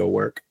you in your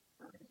work?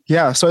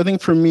 Yeah, so I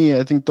think for me,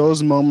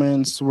 those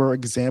moments were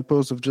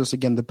examples of just,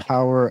 again, the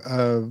power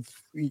of,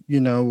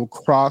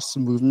 cross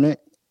movement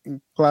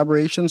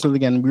collaboration. So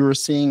again, we were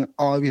seeing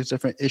all of these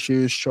different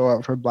issues show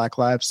up for Black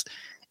lives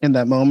in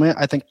that moment.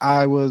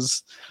 I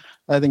was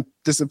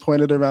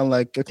disappointed around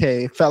like,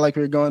 okay, it felt like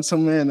we were going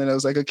somewhere, and then it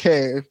was like,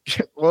 okay,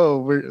 whoa,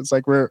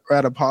 we're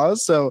at a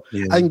pause. So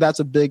yeah. I think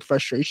that's a big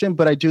frustration.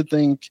 But I do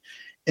think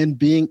in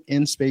being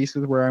in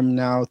spaces where I'm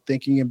now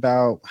thinking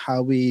about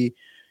how we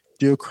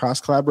do cross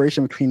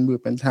collaboration between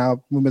movements,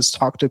 how movements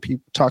talk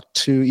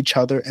to each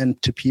other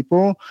and to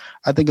people,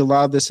 I think a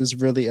lot of this is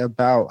really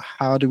about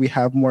how do we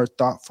have more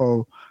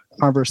thoughtful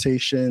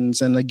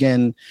conversations, and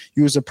again,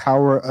 use the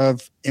power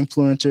of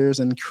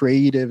influencers and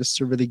creatives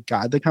to really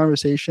guide the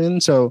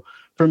conversation. So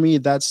for me,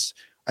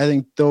 I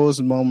think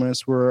those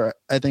moments were,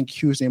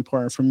 hugely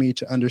important for me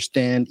to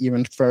understand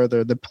even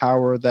further the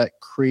power that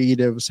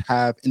creatives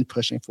have in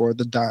pushing forward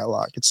the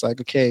dialogue. It's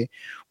like, okay,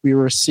 we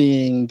were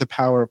seeing the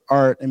power of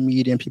art and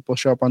media and people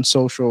show up on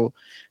social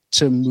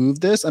to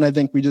move this. And I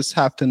think we just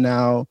have to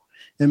now,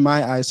 in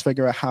my eyes,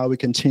 figure out how we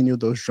continue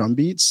those drum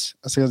beats.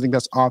 So I think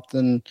that's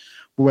often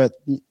what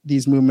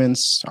these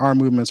movements, our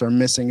movements, are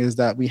missing, is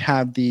that we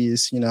have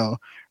these,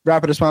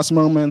 rapid response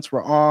moments.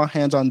 We're all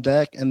hands on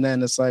deck, and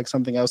then it's like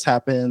something else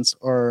happens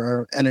or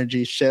our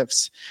energy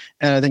shifts.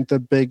 And I think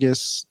the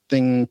biggest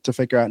thing to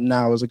figure out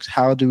now is like,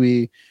 how do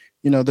we,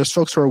 there's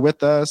folks who are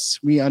with us.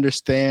 We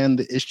understand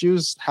the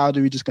issues. How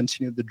do we just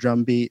continue the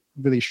drumbeat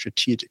really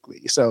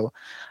strategically? So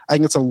I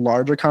think it's a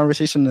larger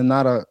conversation and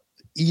not a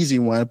easy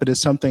one, but it's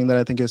something that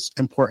I think is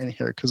important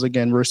here, because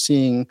again, we're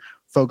seeing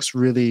folks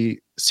really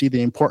see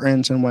the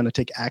importance and want to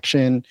take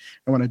action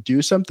and want to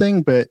do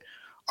something. But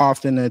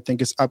often I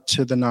think it's up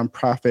to the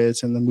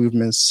nonprofits and the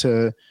movements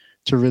to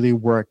really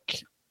work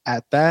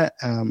at that.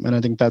 And I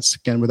think that's,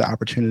 again, where the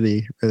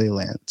opportunity really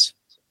lands.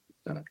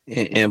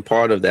 And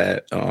part of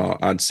that,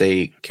 I'd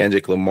say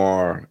Kendrick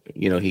Lamar,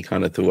 he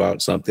kind of threw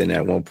out something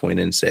at one point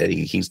and said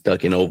he's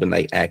stuck an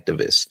overnight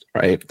activist,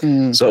 right?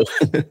 Mm. So,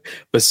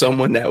 but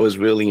someone that was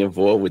really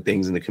involved with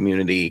things in the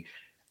community,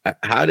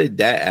 how did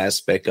that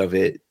aspect of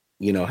it,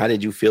 how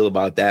did you feel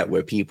about that,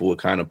 where people were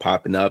kind of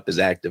popping up as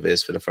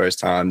activists for the first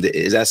time?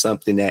 Is that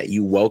something that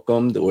you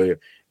welcomed, or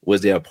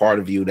was there a part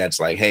of you that's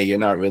like, hey, you're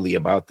not really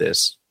about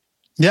this?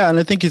 Yeah, and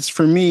I think it's,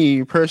 for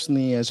me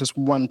personally, as just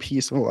one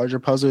piece of a larger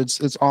puzzle.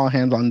 It's all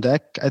hands on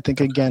deck. I think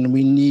again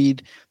we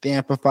need the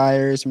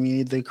amplifiers, we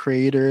need the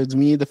creators,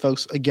 we need the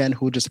folks again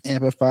who just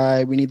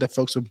amplify. We need the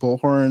folks with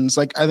bullhorns.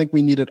 Like I think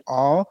we need it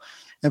all.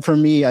 And for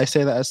me, I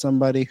say that as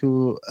somebody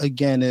who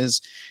again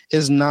is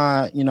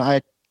not,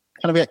 I kind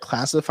of get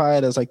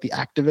classified as like the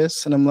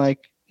activist, and I'm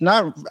like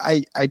not.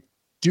 I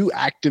do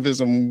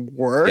activism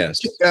work, Yes.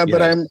 but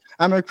Yes.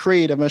 I'm a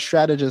creative, I'm a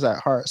strategist at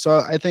heart. So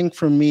I think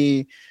for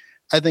me,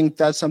 I think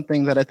that's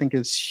something that I think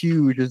is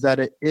huge, is that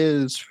it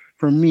is,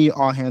 for me,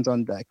 all hands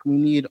on deck. We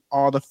need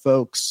all the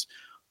folks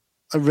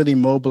really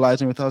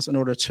mobilizing with us in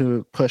order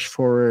to push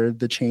forward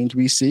the change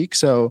we seek.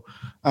 So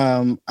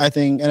I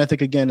think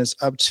again, it's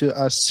up to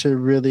us to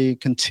really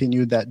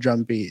continue that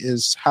drumbeat.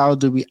 Is how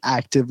do we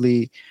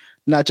actively,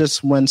 not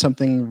just when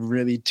something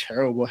really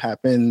terrible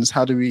happens,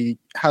 how do we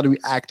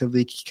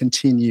actively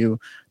continue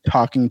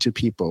talking to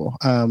people?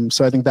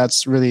 So I think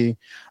that's really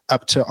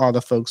up to all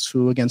the folks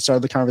who again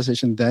started the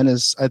conversation then.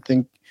 Is I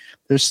think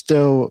there's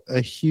still a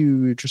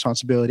huge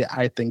responsibility,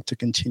 I think, to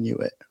continue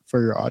it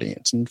for your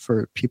audience and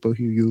for people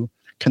who you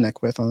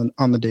connect with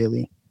on the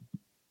daily.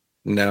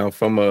 Now,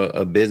 from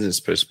a business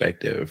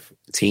perspective,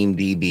 Team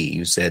DB,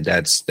 you said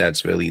that's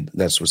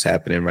what's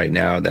happening right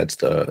now. That's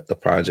the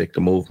project,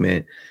 the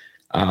movement.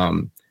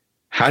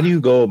 How do you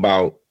go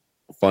about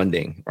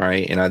funding,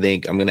 right? And I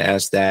think I'm going to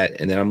ask that,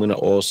 and then I'm going to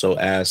also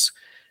ask,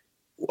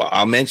 well,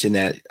 I'll mention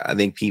that I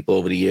think people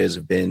over the years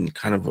have been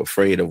kind of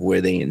afraid of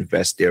where they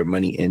invest their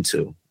money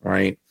into,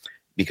 right?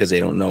 Because they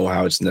don't know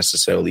how it's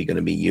necessarily going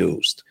to be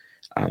used.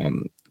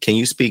 Can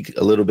you speak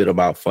a little bit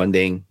about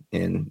funding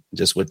and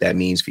just what that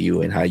means for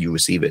you and how you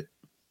receive it?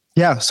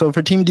 Yeah, so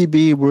for Team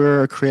DB,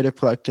 we're a creative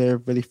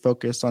collective really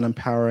focused on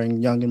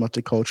empowering young and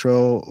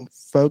multicultural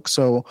folks.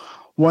 So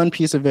one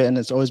piece of it, and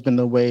it's always been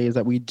the way, is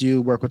that we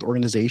do work with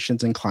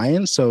organizations and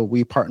clients. So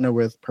we partner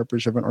with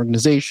purpose-driven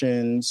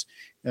organizations,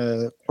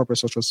 corporate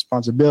social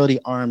responsibility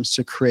arms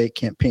to create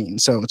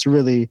campaigns. So it's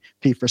really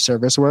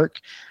fee-for-service work.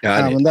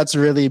 And that's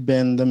really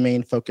been the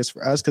main focus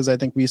for us, because I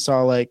think we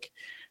saw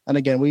and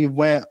again, we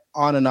went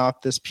on and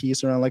off this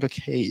piece around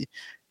okay,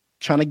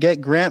 trying to get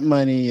grant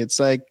money. It's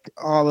like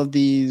all of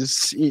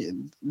these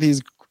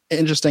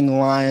interesting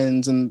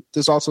lines. And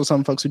there's also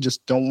some folks who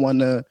just don't want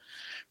to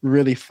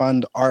really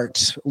fund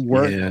art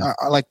work,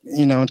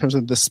 in terms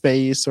of the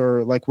space,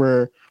 or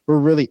we're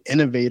really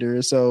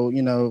innovators.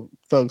 So,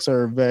 folks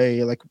are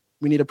very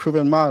we need a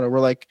proven model.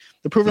 We're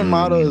the proven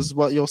model is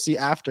what you'll see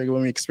after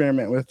when we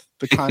experiment with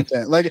the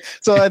content.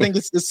 So I think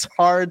it's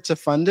hard to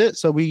fund it.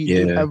 So we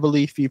do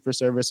heavily fee for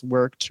service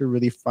work to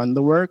really fund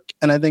the work.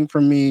 And I think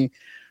for me,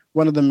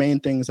 one of the main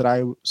things that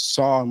I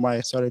saw and why I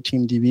started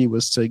Team DB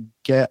was to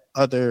get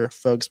other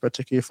folks,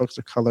 particularly folks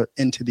of color,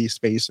 into these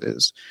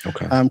spaces.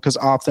 Okay. Because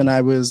often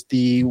I was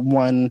the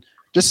one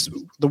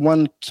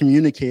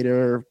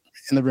communicator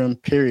in the room,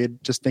 period,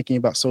 just thinking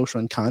about social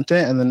and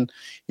content. And then,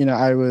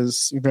 I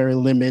was very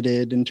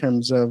limited in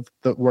terms of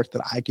the work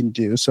that I can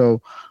do. So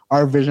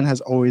our vision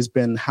has always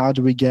been, how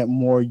do we get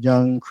more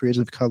young creators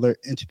of color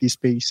into these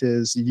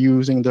spaces,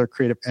 using their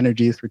creative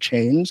energies for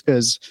change?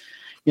 Because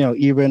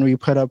even we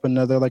put up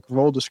another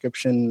role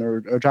description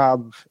or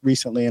job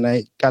recently, and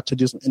I got to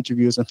do some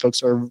interviews, and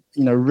folks are,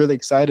 really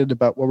excited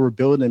about what we're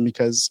building,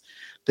 because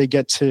they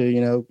get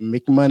to,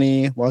 make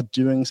money while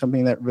doing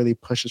something that really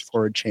pushes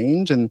forward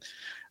change. And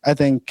I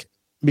think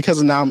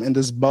because now I'm in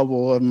this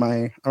bubble of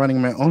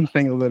running my own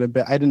thing a little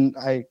bit,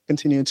 I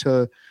continue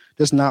to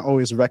just not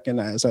always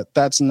recognize that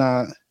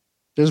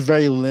there's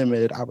very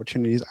limited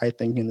opportunities, I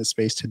think, in the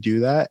space to do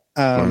that.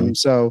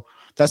 So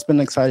that's been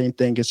an exciting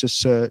thing, is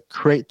just to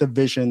create the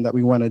vision that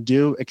we want to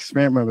do,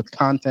 experiment with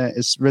content.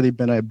 It's really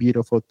been a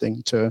beautiful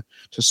thing to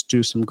just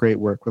do some great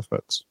work with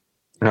folks.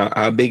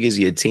 How big is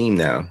your team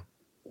now?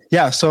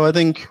 Yeah, so I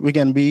think,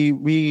 again,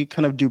 we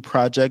kind of do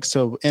projects.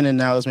 So in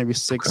and out is maybe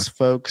 6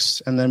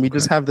 folks. And then we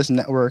just have this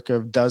network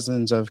of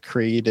dozens of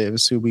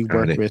creatives who we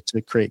work with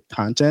to create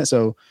content.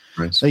 So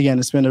again,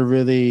 it's been a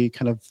really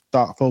kind of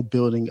thoughtful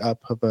building up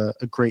of a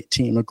great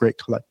team, a great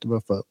collective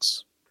of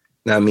folks.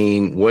 I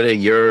mean, what are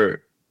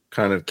your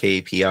kind of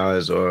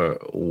KPIs, or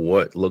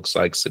what looks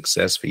like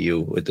success for you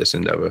with this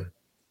endeavor?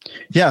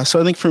 Yeah,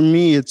 so I think for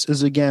me, it's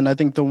again, I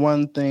think the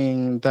one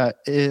thing that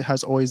it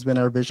has always been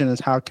our vision is,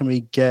 how can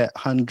we get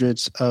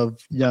hundreds of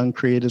young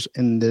creators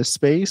in this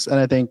space? And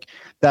I think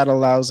that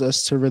allows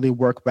us to really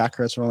work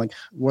backwards from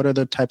what are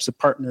the types of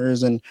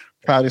partners and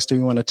projects do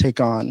we want to take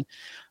on?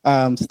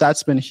 So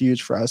that's been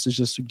huge for us, is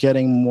just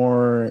getting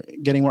more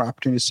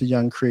opportunities to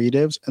young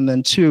creatives. And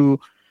then 2,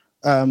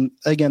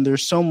 again,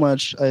 there's so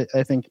much,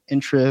 I think,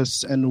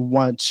 interest and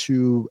want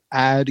to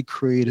add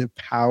creative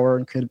power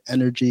and creative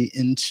energy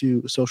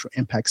into social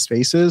impact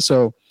spaces.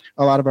 So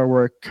a lot of our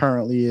work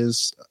currently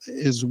is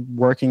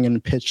working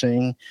and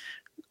pitching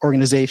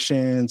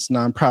organizations,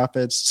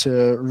 nonprofits,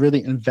 to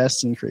really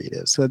invest in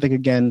creatives. So I think,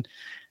 again,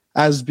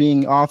 as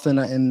being often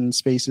in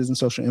spaces and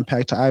social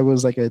impact, I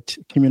was a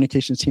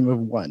communications team of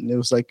one. It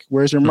was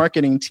where's your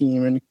marketing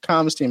team and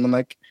comms team? I'm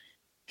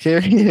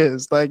Here he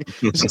is, like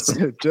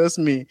just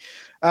me.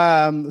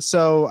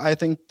 So I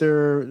think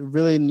there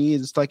really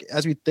needs, like,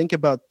 as we think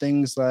about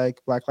things like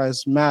Black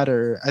Lives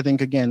Matter, I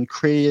think again,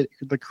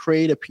 the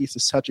creative piece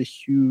is such a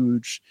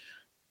huge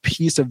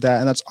piece of that,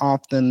 and that's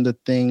often the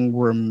thing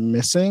we're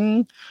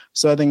missing.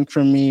 So I think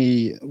for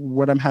me,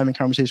 what I'm having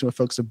conversation with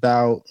folks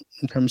about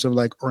in terms of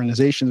like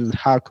organizations is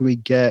how can we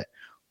get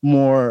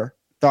more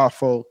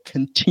thoughtful,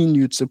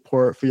 continued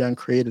support for young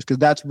creators, because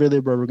that's really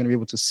where we're going to be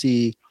able to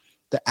see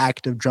the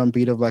active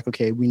drumbeat of like,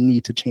 okay, we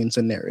need to change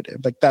the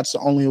narrative. Like that's the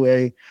only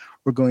way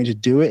we're going to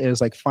do it,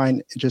 is like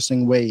find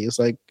interesting ways.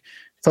 Like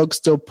folks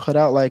still put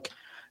out like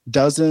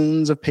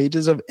dozens of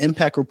pages of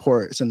impact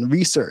reports and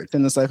research.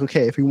 And it's like,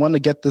 okay, if we want to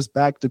get this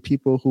back to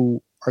people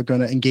who are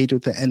going to engage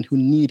with it and who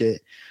need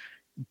it,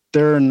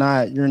 you're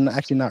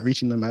actually not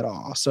reaching them at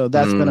all. So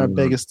that's been our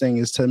biggest thing,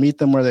 is to meet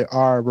them where they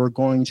are. We're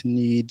going to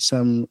need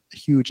some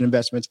huge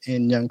investments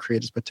in young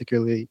creators,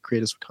 particularly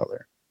creators of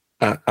color.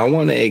 I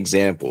want an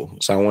example.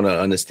 So I want to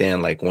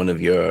understand like one of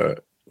your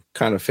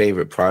kind of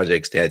favorite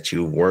projects that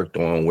you've worked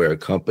on where a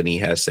company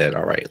has said,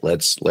 all right,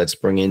 let's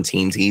bring in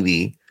Teen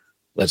TV.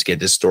 Let's get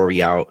this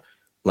story out.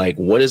 Like,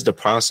 what is the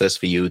process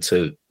for you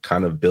to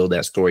kind of build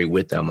that story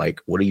with them?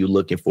 Like, what are you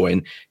looking for?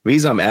 And the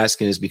reason I'm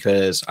asking is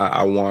because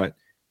I want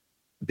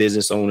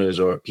business owners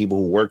or people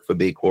who work for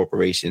big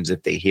corporations,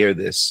 if they hear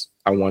this,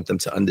 I want them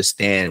to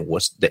understand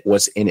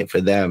what's in it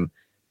for them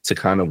to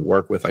kind of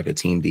work with like a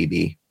Team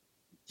DB.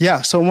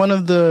 Yeah, so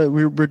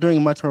we're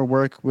doing much more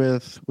work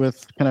with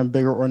kind of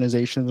bigger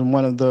organizations, and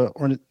one of the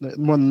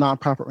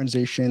nonprofit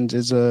organizations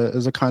is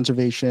a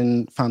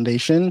conservation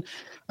foundation.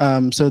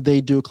 So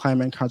they do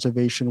climate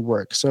conservation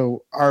work.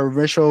 So our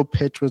initial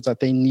pitch was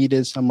that they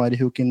needed somebody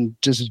who can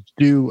just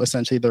do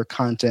essentially their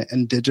content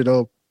and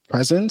digital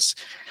presence.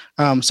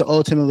 So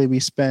ultimately,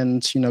 we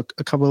spend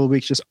a couple of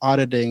weeks just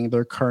auditing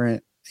their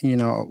current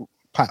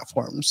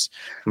platforms.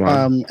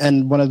 Wow.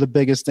 And one of the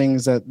biggest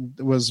things that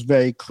was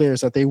very clear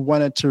is that they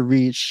wanted to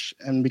reach,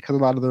 and because a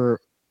lot of their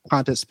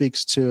content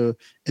speaks to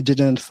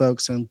Indigenous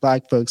folks and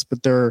Black folks,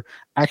 but their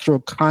actual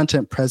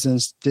content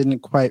presence didn't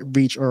quite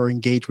reach or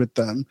engage with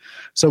them.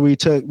 So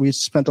we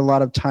spent a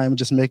lot of time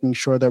just making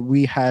sure that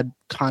we had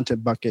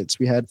content buckets.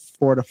 We had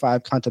 4 to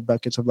 5 content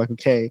buckets of like,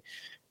 okay,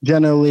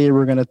 generally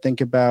we're going to think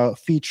about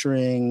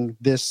featuring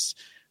this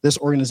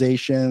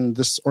organizational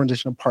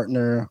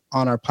partner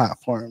on our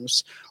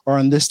platforms. Or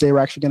on this day, we're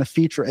actually going to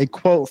feature a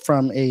quote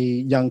from a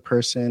young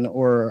person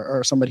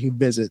or somebody who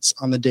visits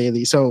on the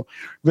daily. So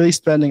really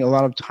spending a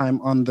lot of time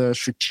on the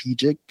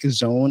strategic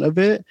zone of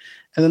it.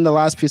 And then the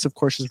last piece, of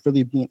course, is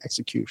really being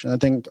execution. I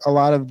think a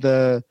lot of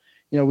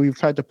we've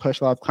tried to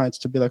push a lot of clients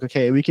to be like,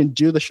 okay, we can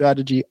do the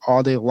strategy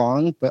all day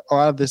long, but a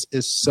lot of this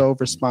is so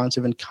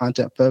responsive and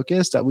content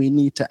focused that we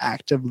need to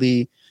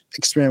actively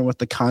experiment with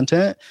the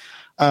content.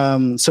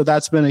 So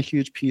that's been a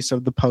huge piece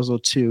of the puzzle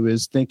too,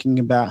 is thinking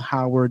about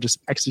how we're just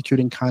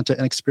executing content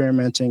and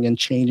experimenting and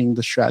changing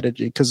the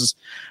strategy. Because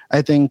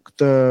I think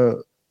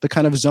the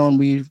kind of zone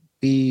we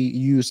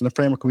use and the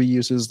framework we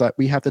use is that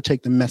we have to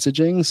take the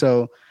messaging,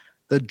 so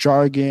the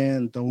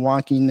jargon, the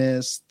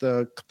wonkiness,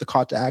 the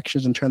call to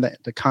actions, and turn that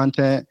into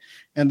content.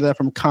 And then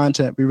from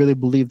content, we really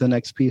believe the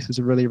next piece is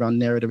really around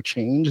narrative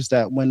change, is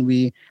that when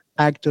we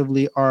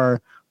actively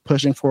are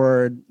pushing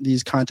forward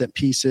these content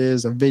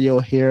pieces, a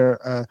video here,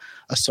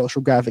 a social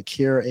graphic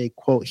here, a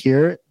quote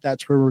here,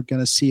 that's where we're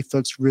going to see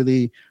folks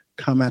really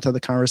come to the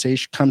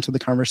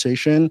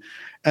conversation.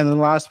 And the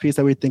last piece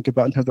that we think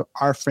about in terms of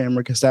our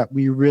framework is that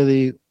we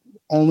really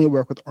only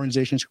work with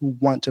organizations who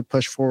want to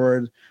push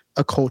forward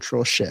a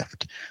cultural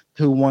shift,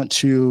 who want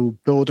to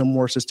build a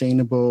more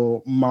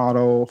sustainable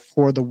model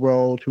for the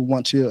world, who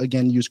want to,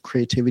 again, use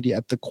creativity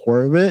at the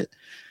core of it.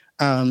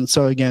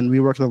 So again, we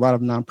work with a lot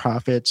of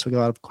nonprofits, a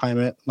lot of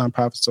climate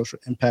nonprofits, social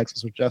impact,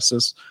 social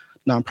justice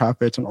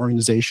nonprofits and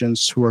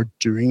organizations who are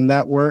doing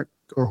that work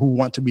or who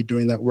want to be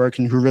doing that work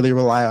and who really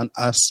rely on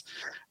us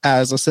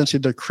as essentially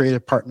their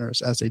creative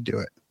partners as they do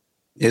it.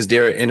 Is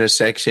there an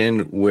intersection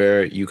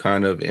where you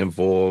kind of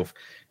involve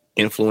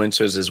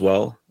influencers as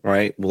well,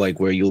 right? Like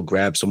where you'll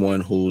grab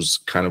someone who's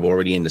kind of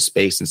already in the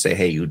space and say,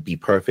 hey, you'd be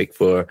perfect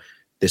for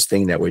this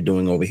thing that we're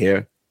doing over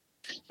here?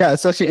 Yeah,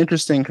 it's actually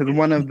interesting because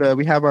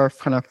we have our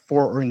kind of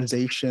 4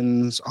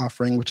 organizations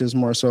offering, which is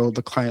more so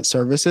the client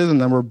services. And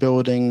then we're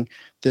building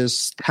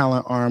this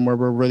talent arm where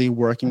we're really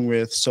working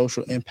with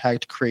social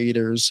impact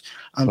creators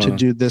to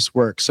do this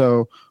work.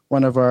 So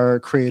one of our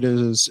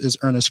creators is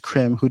Ernest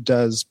Krim, who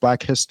does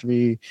Black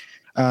history.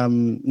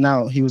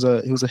 Now he was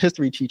a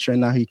history teacher,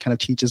 and now he kind of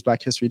teaches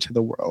Black history to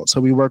the world.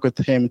 So we work with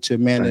him to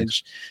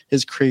manage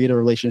his creator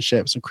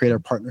relationships and creator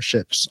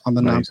partnerships on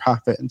the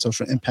nonprofit and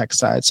social impact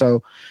side.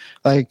 So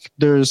like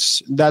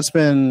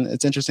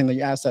it's interesting that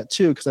you asked that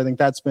too, because I think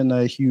that's been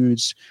a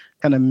huge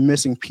kind of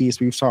missing piece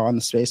we saw on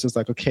the space. Is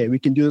like, okay, we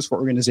can do this for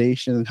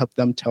organizations and help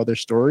them tell their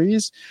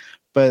stories.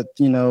 But,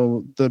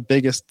 the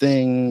biggest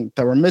thing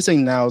that we're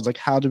missing now is like,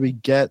 how do we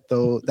get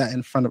that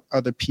in front of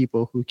other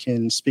people who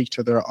can speak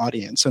to their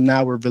audience? So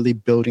now we're really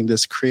building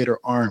this creator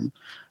arm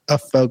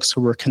of folks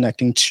who are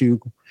connecting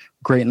to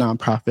great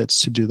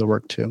nonprofits to do the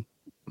work too.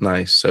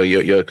 Nice. So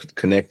you're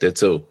connected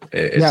too.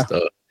 It's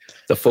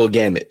the full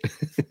gamut.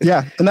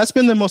 Yeah. And that's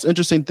been the most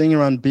interesting thing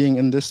around being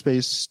in this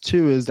space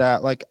too, is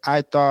that like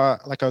I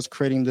thought like I was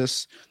creating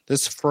this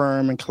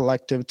firm and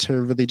collective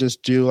to really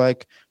just do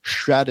like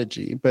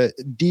strategy. But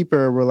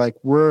deeper,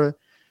 we're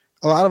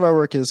a lot of our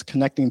work is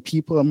connecting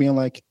people. I mean,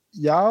 like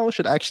y'all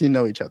should actually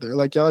know each other.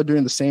 Like y'all are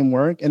doing the same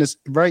work. And it's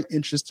very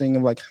interesting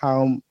of like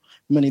how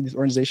many of these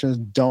organizations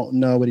don't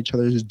know what each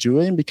other is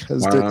doing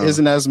because there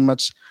isn't as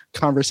much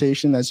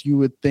conversation as you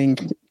would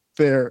think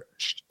there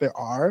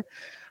are.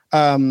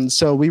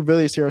 So we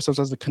really see ourselves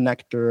as a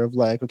connector of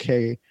like,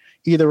 okay,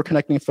 either we're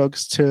connecting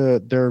folks to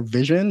their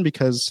vision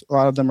because a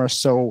lot of them are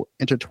so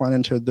intertwined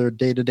into their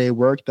day-to-day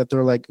work that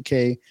they're like,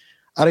 okay,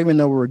 I don't even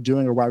know what we're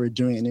doing or why we're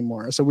doing it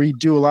anymore. So we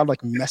do a lot of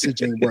like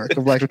messaging work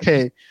of like,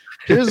 okay,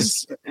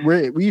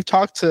 we've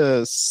talked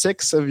to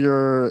six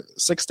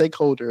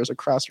stakeholders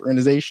across the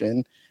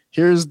organization.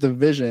 Here's the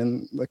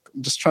vision, like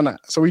just trying to,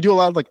 so we do a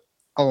lot of like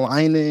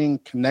aligning,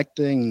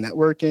 connecting,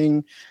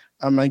 networking.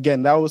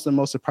 Again, that was the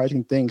most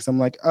surprising thing. Cause I'm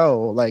like,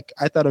 oh, like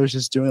I thought I was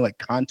just doing like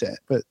content,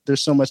 but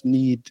there's so much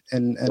need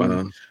and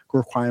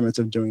requirements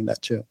of doing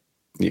that too.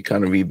 You're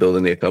kind of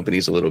rebuilding their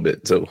companies a little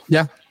bit too.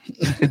 Yeah.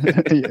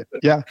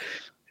 Yeah.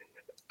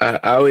 I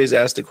always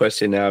ask the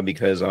question now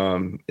because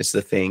it's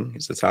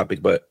the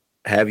topic, but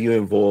have you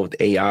involved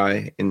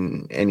AI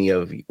in any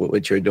of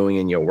what you're doing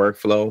in your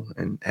workflow,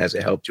 and has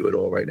it helped you at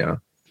all right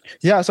now?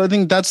 Yeah, so I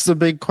think that's the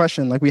big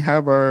question. Like we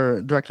have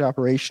our director of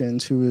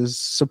operations who is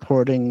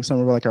supporting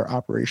some of like our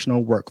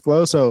operational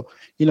workflow. So,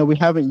 we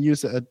haven't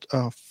used it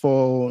a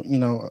full,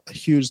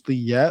 hugely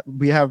yet.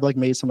 We have like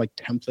made some like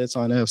templates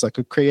on it. It's like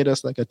create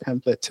us like a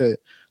template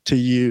to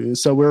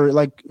use. So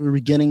we're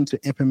beginning to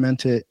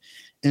implement it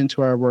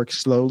into our work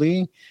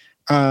slowly.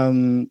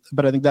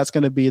 But I think that's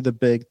going to be the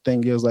big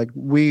thing is like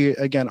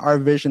our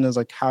vision is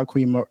like, how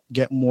can we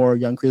get more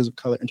young creators of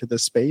color into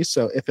this space?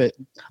 So if it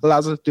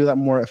allows us to do that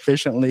more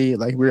efficiently,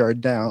 like we are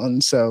down.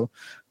 So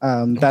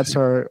that's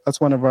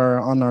one of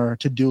on our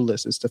to-do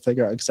list is to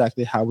figure out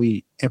exactly how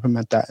we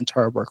implement that into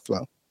our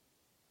workflow.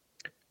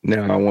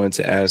 Now I wanted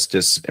to ask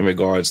just in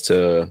regards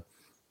to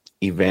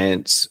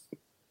events,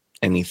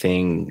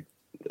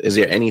 is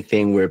there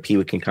anything where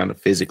people can kind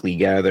of physically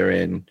gather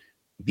and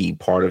be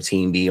part of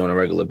Team D on a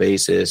regular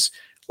basis,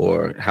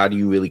 or how do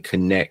you really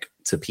connect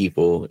to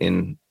people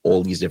in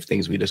all these different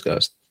things we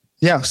discussed?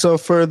 Yeah, so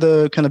for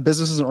the kind of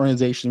businesses and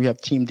organizations, we have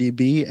Team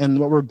DB, and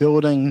what we're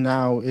building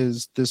now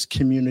is this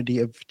community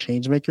of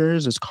change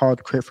makers. It's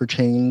called Create for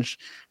Change,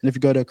 and if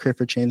you go to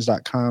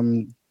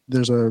createforchange.com,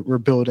 we're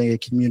building a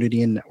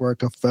community and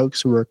network of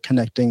folks who are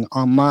connecting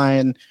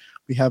online.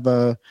 We have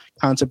a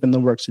concept in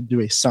the works to do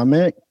a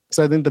summit.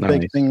 So I think the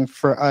big thing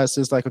for us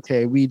is like,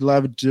 okay, we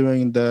love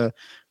doing the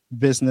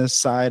business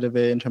side of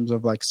it in terms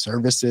of like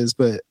services,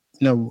 but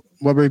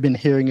what we've been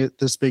hearing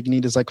this big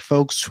need is like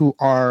folks who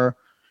are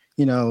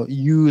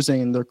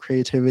using their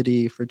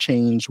creativity for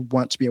change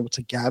want to be able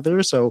to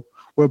gather. So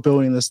we're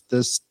building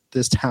this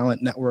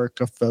talent network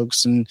of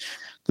folks, and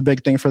the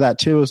big thing for that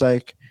too is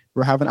like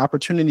we're having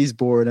opportunities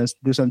board and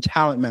do some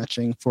talent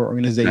matching for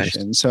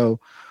organizations. Nice.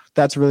 So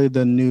that's really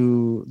a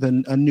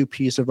new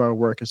piece of our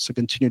work is to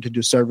continue to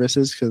do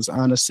services, because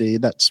honestly,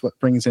 that's what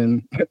brings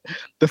in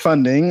the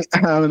funding,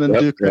 and then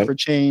do Create for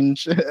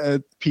Change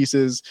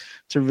pieces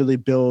to really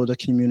build a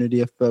community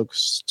of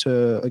folks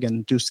to,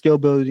 again, do skill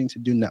building, to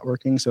do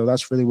networking. So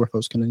that's really where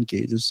folks can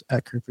engage is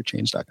at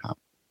createforchange.com.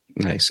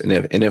 Nice.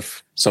 And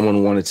if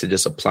someone wanted to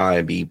just apply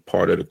and be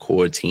part of the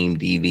core Team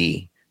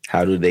DB,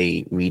 how do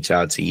they reach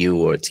out to you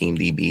or Team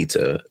DB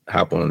to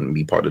hop on and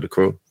be part of the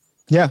crew?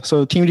 Yeah,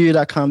 so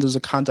teamdb.com, there's a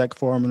contact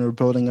form, and we're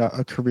building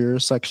a career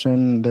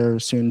section there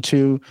soon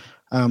too.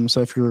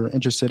 So if you're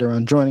interested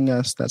around joining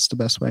us, that's the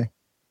best way.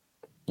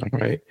 All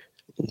right.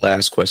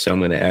 Last question I'm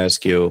going to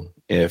ask you,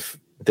 if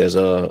there's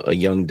a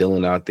young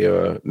Dillon out there,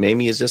 or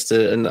maybe it's just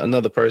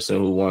another person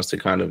who wants to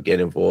kind of get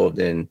involved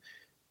and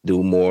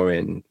do more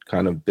and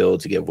kind of build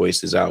to get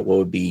voices out, what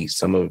would be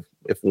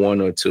if one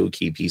or two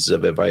key pieces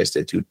of advice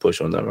that you'd push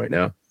on them right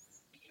now?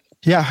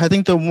 Yeah, I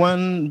think the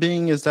one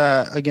being is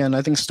that, again,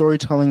 I think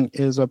storytelling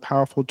is a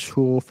powerful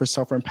tool for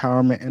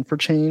self-empowerment and for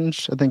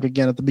change. I think,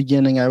 again, at the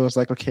beginning, I was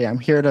like, okay, I'm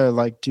here to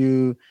like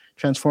do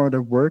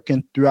transformative work.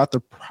 And throughout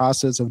the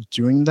process of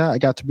doing that, I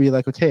got to be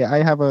like, okay,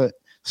 I have a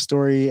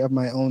story of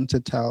my own to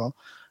tell.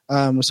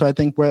 So I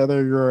think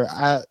whether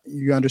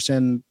you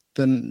understand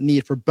the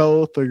need for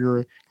both, or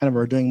you're kind of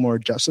are doing more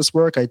justice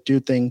work, I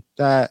do think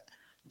that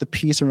the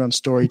piece around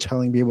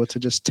storytelling, be able to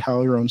just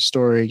tell your own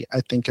story,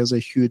 I think is a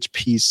huge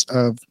piece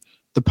of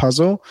the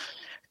puzzle.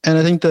 And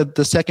I think that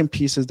the second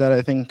piece is that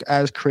I think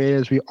as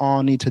creators, we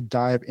all need to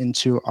dive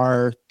into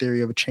our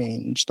theory of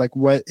change. Like,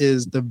 what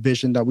is the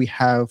vision that we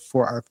have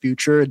for our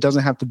future? It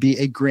doesn't have to be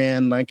a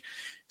grand, like,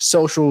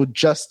 social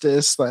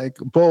justice, like,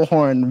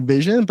 bullhorn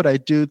vision, but I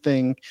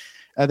think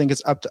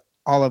it's up to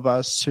all of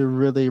us to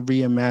really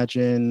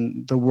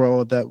reimagine the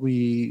world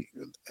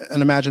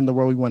imagine the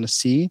world we want to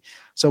see.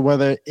 So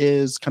whether it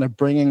is kind of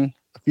bringing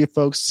a few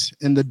folks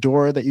in the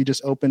door that you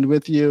just opened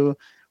with you,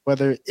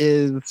 whether it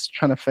is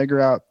trying to figure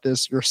out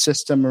your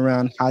system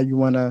around how you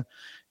want to,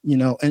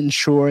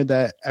 ensure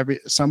that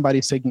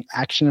somebody's taking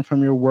action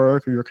from your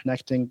work, or you're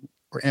connecting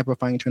or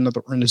amplifying to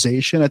another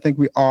organization. I think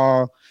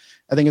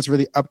it's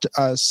really up to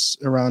us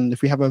around,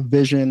 if we have a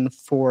vision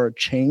for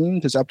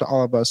change, it's up to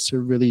all of us to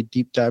really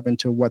deep dive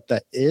into what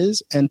that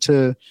is, and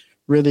to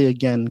really,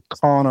 again,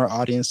 call on our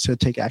audience to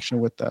take action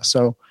with us.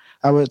 So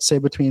I would say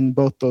between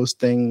both those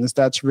things,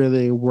 that's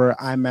really where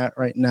I'm at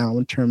right now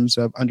in terms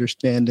of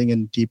understanding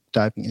and deep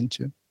diving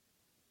into.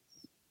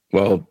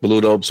 Well,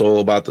 Blue Dope's all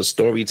about the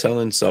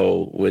storytelling,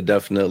 so we're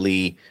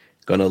definitely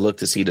going to look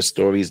to see the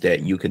stories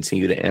that you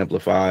continue to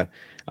amplify.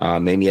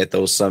 Maybe at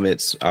those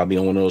summits, I'll be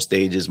on one of those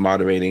stages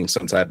moderating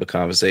some type of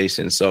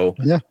conversation. So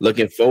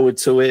looking forward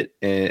to it,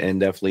 and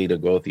definitely the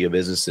growth of your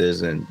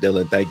businesses. And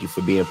Dillon, thank you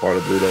for being part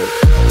of Blue Dope.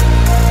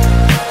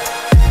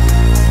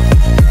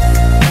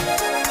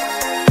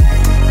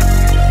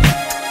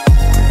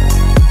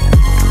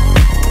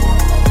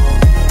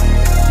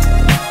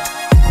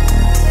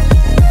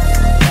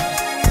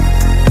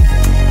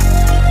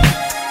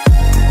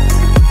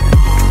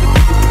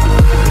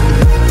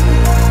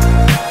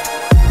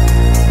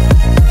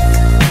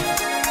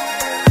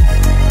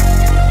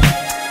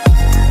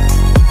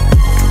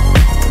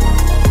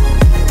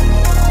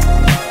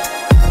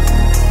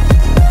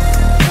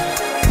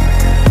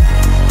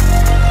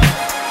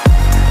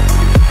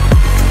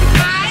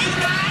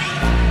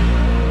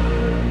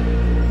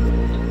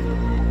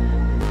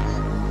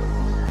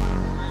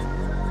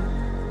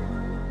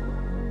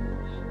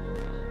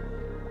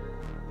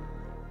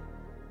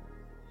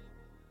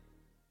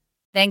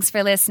 Thanks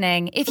for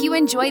listening. If you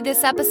enjoyed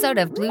this episode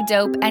of Blue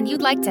Dope and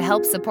you'd like to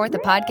help support the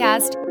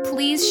podcast,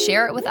 please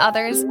share it with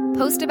others,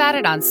 post about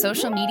it on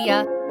social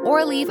media,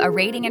 or leave a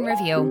rating and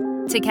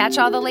review. To catch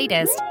all the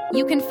latest,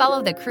 you can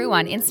follow the crew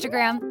on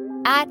Instagram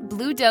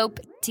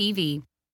 @BlueDopeTV.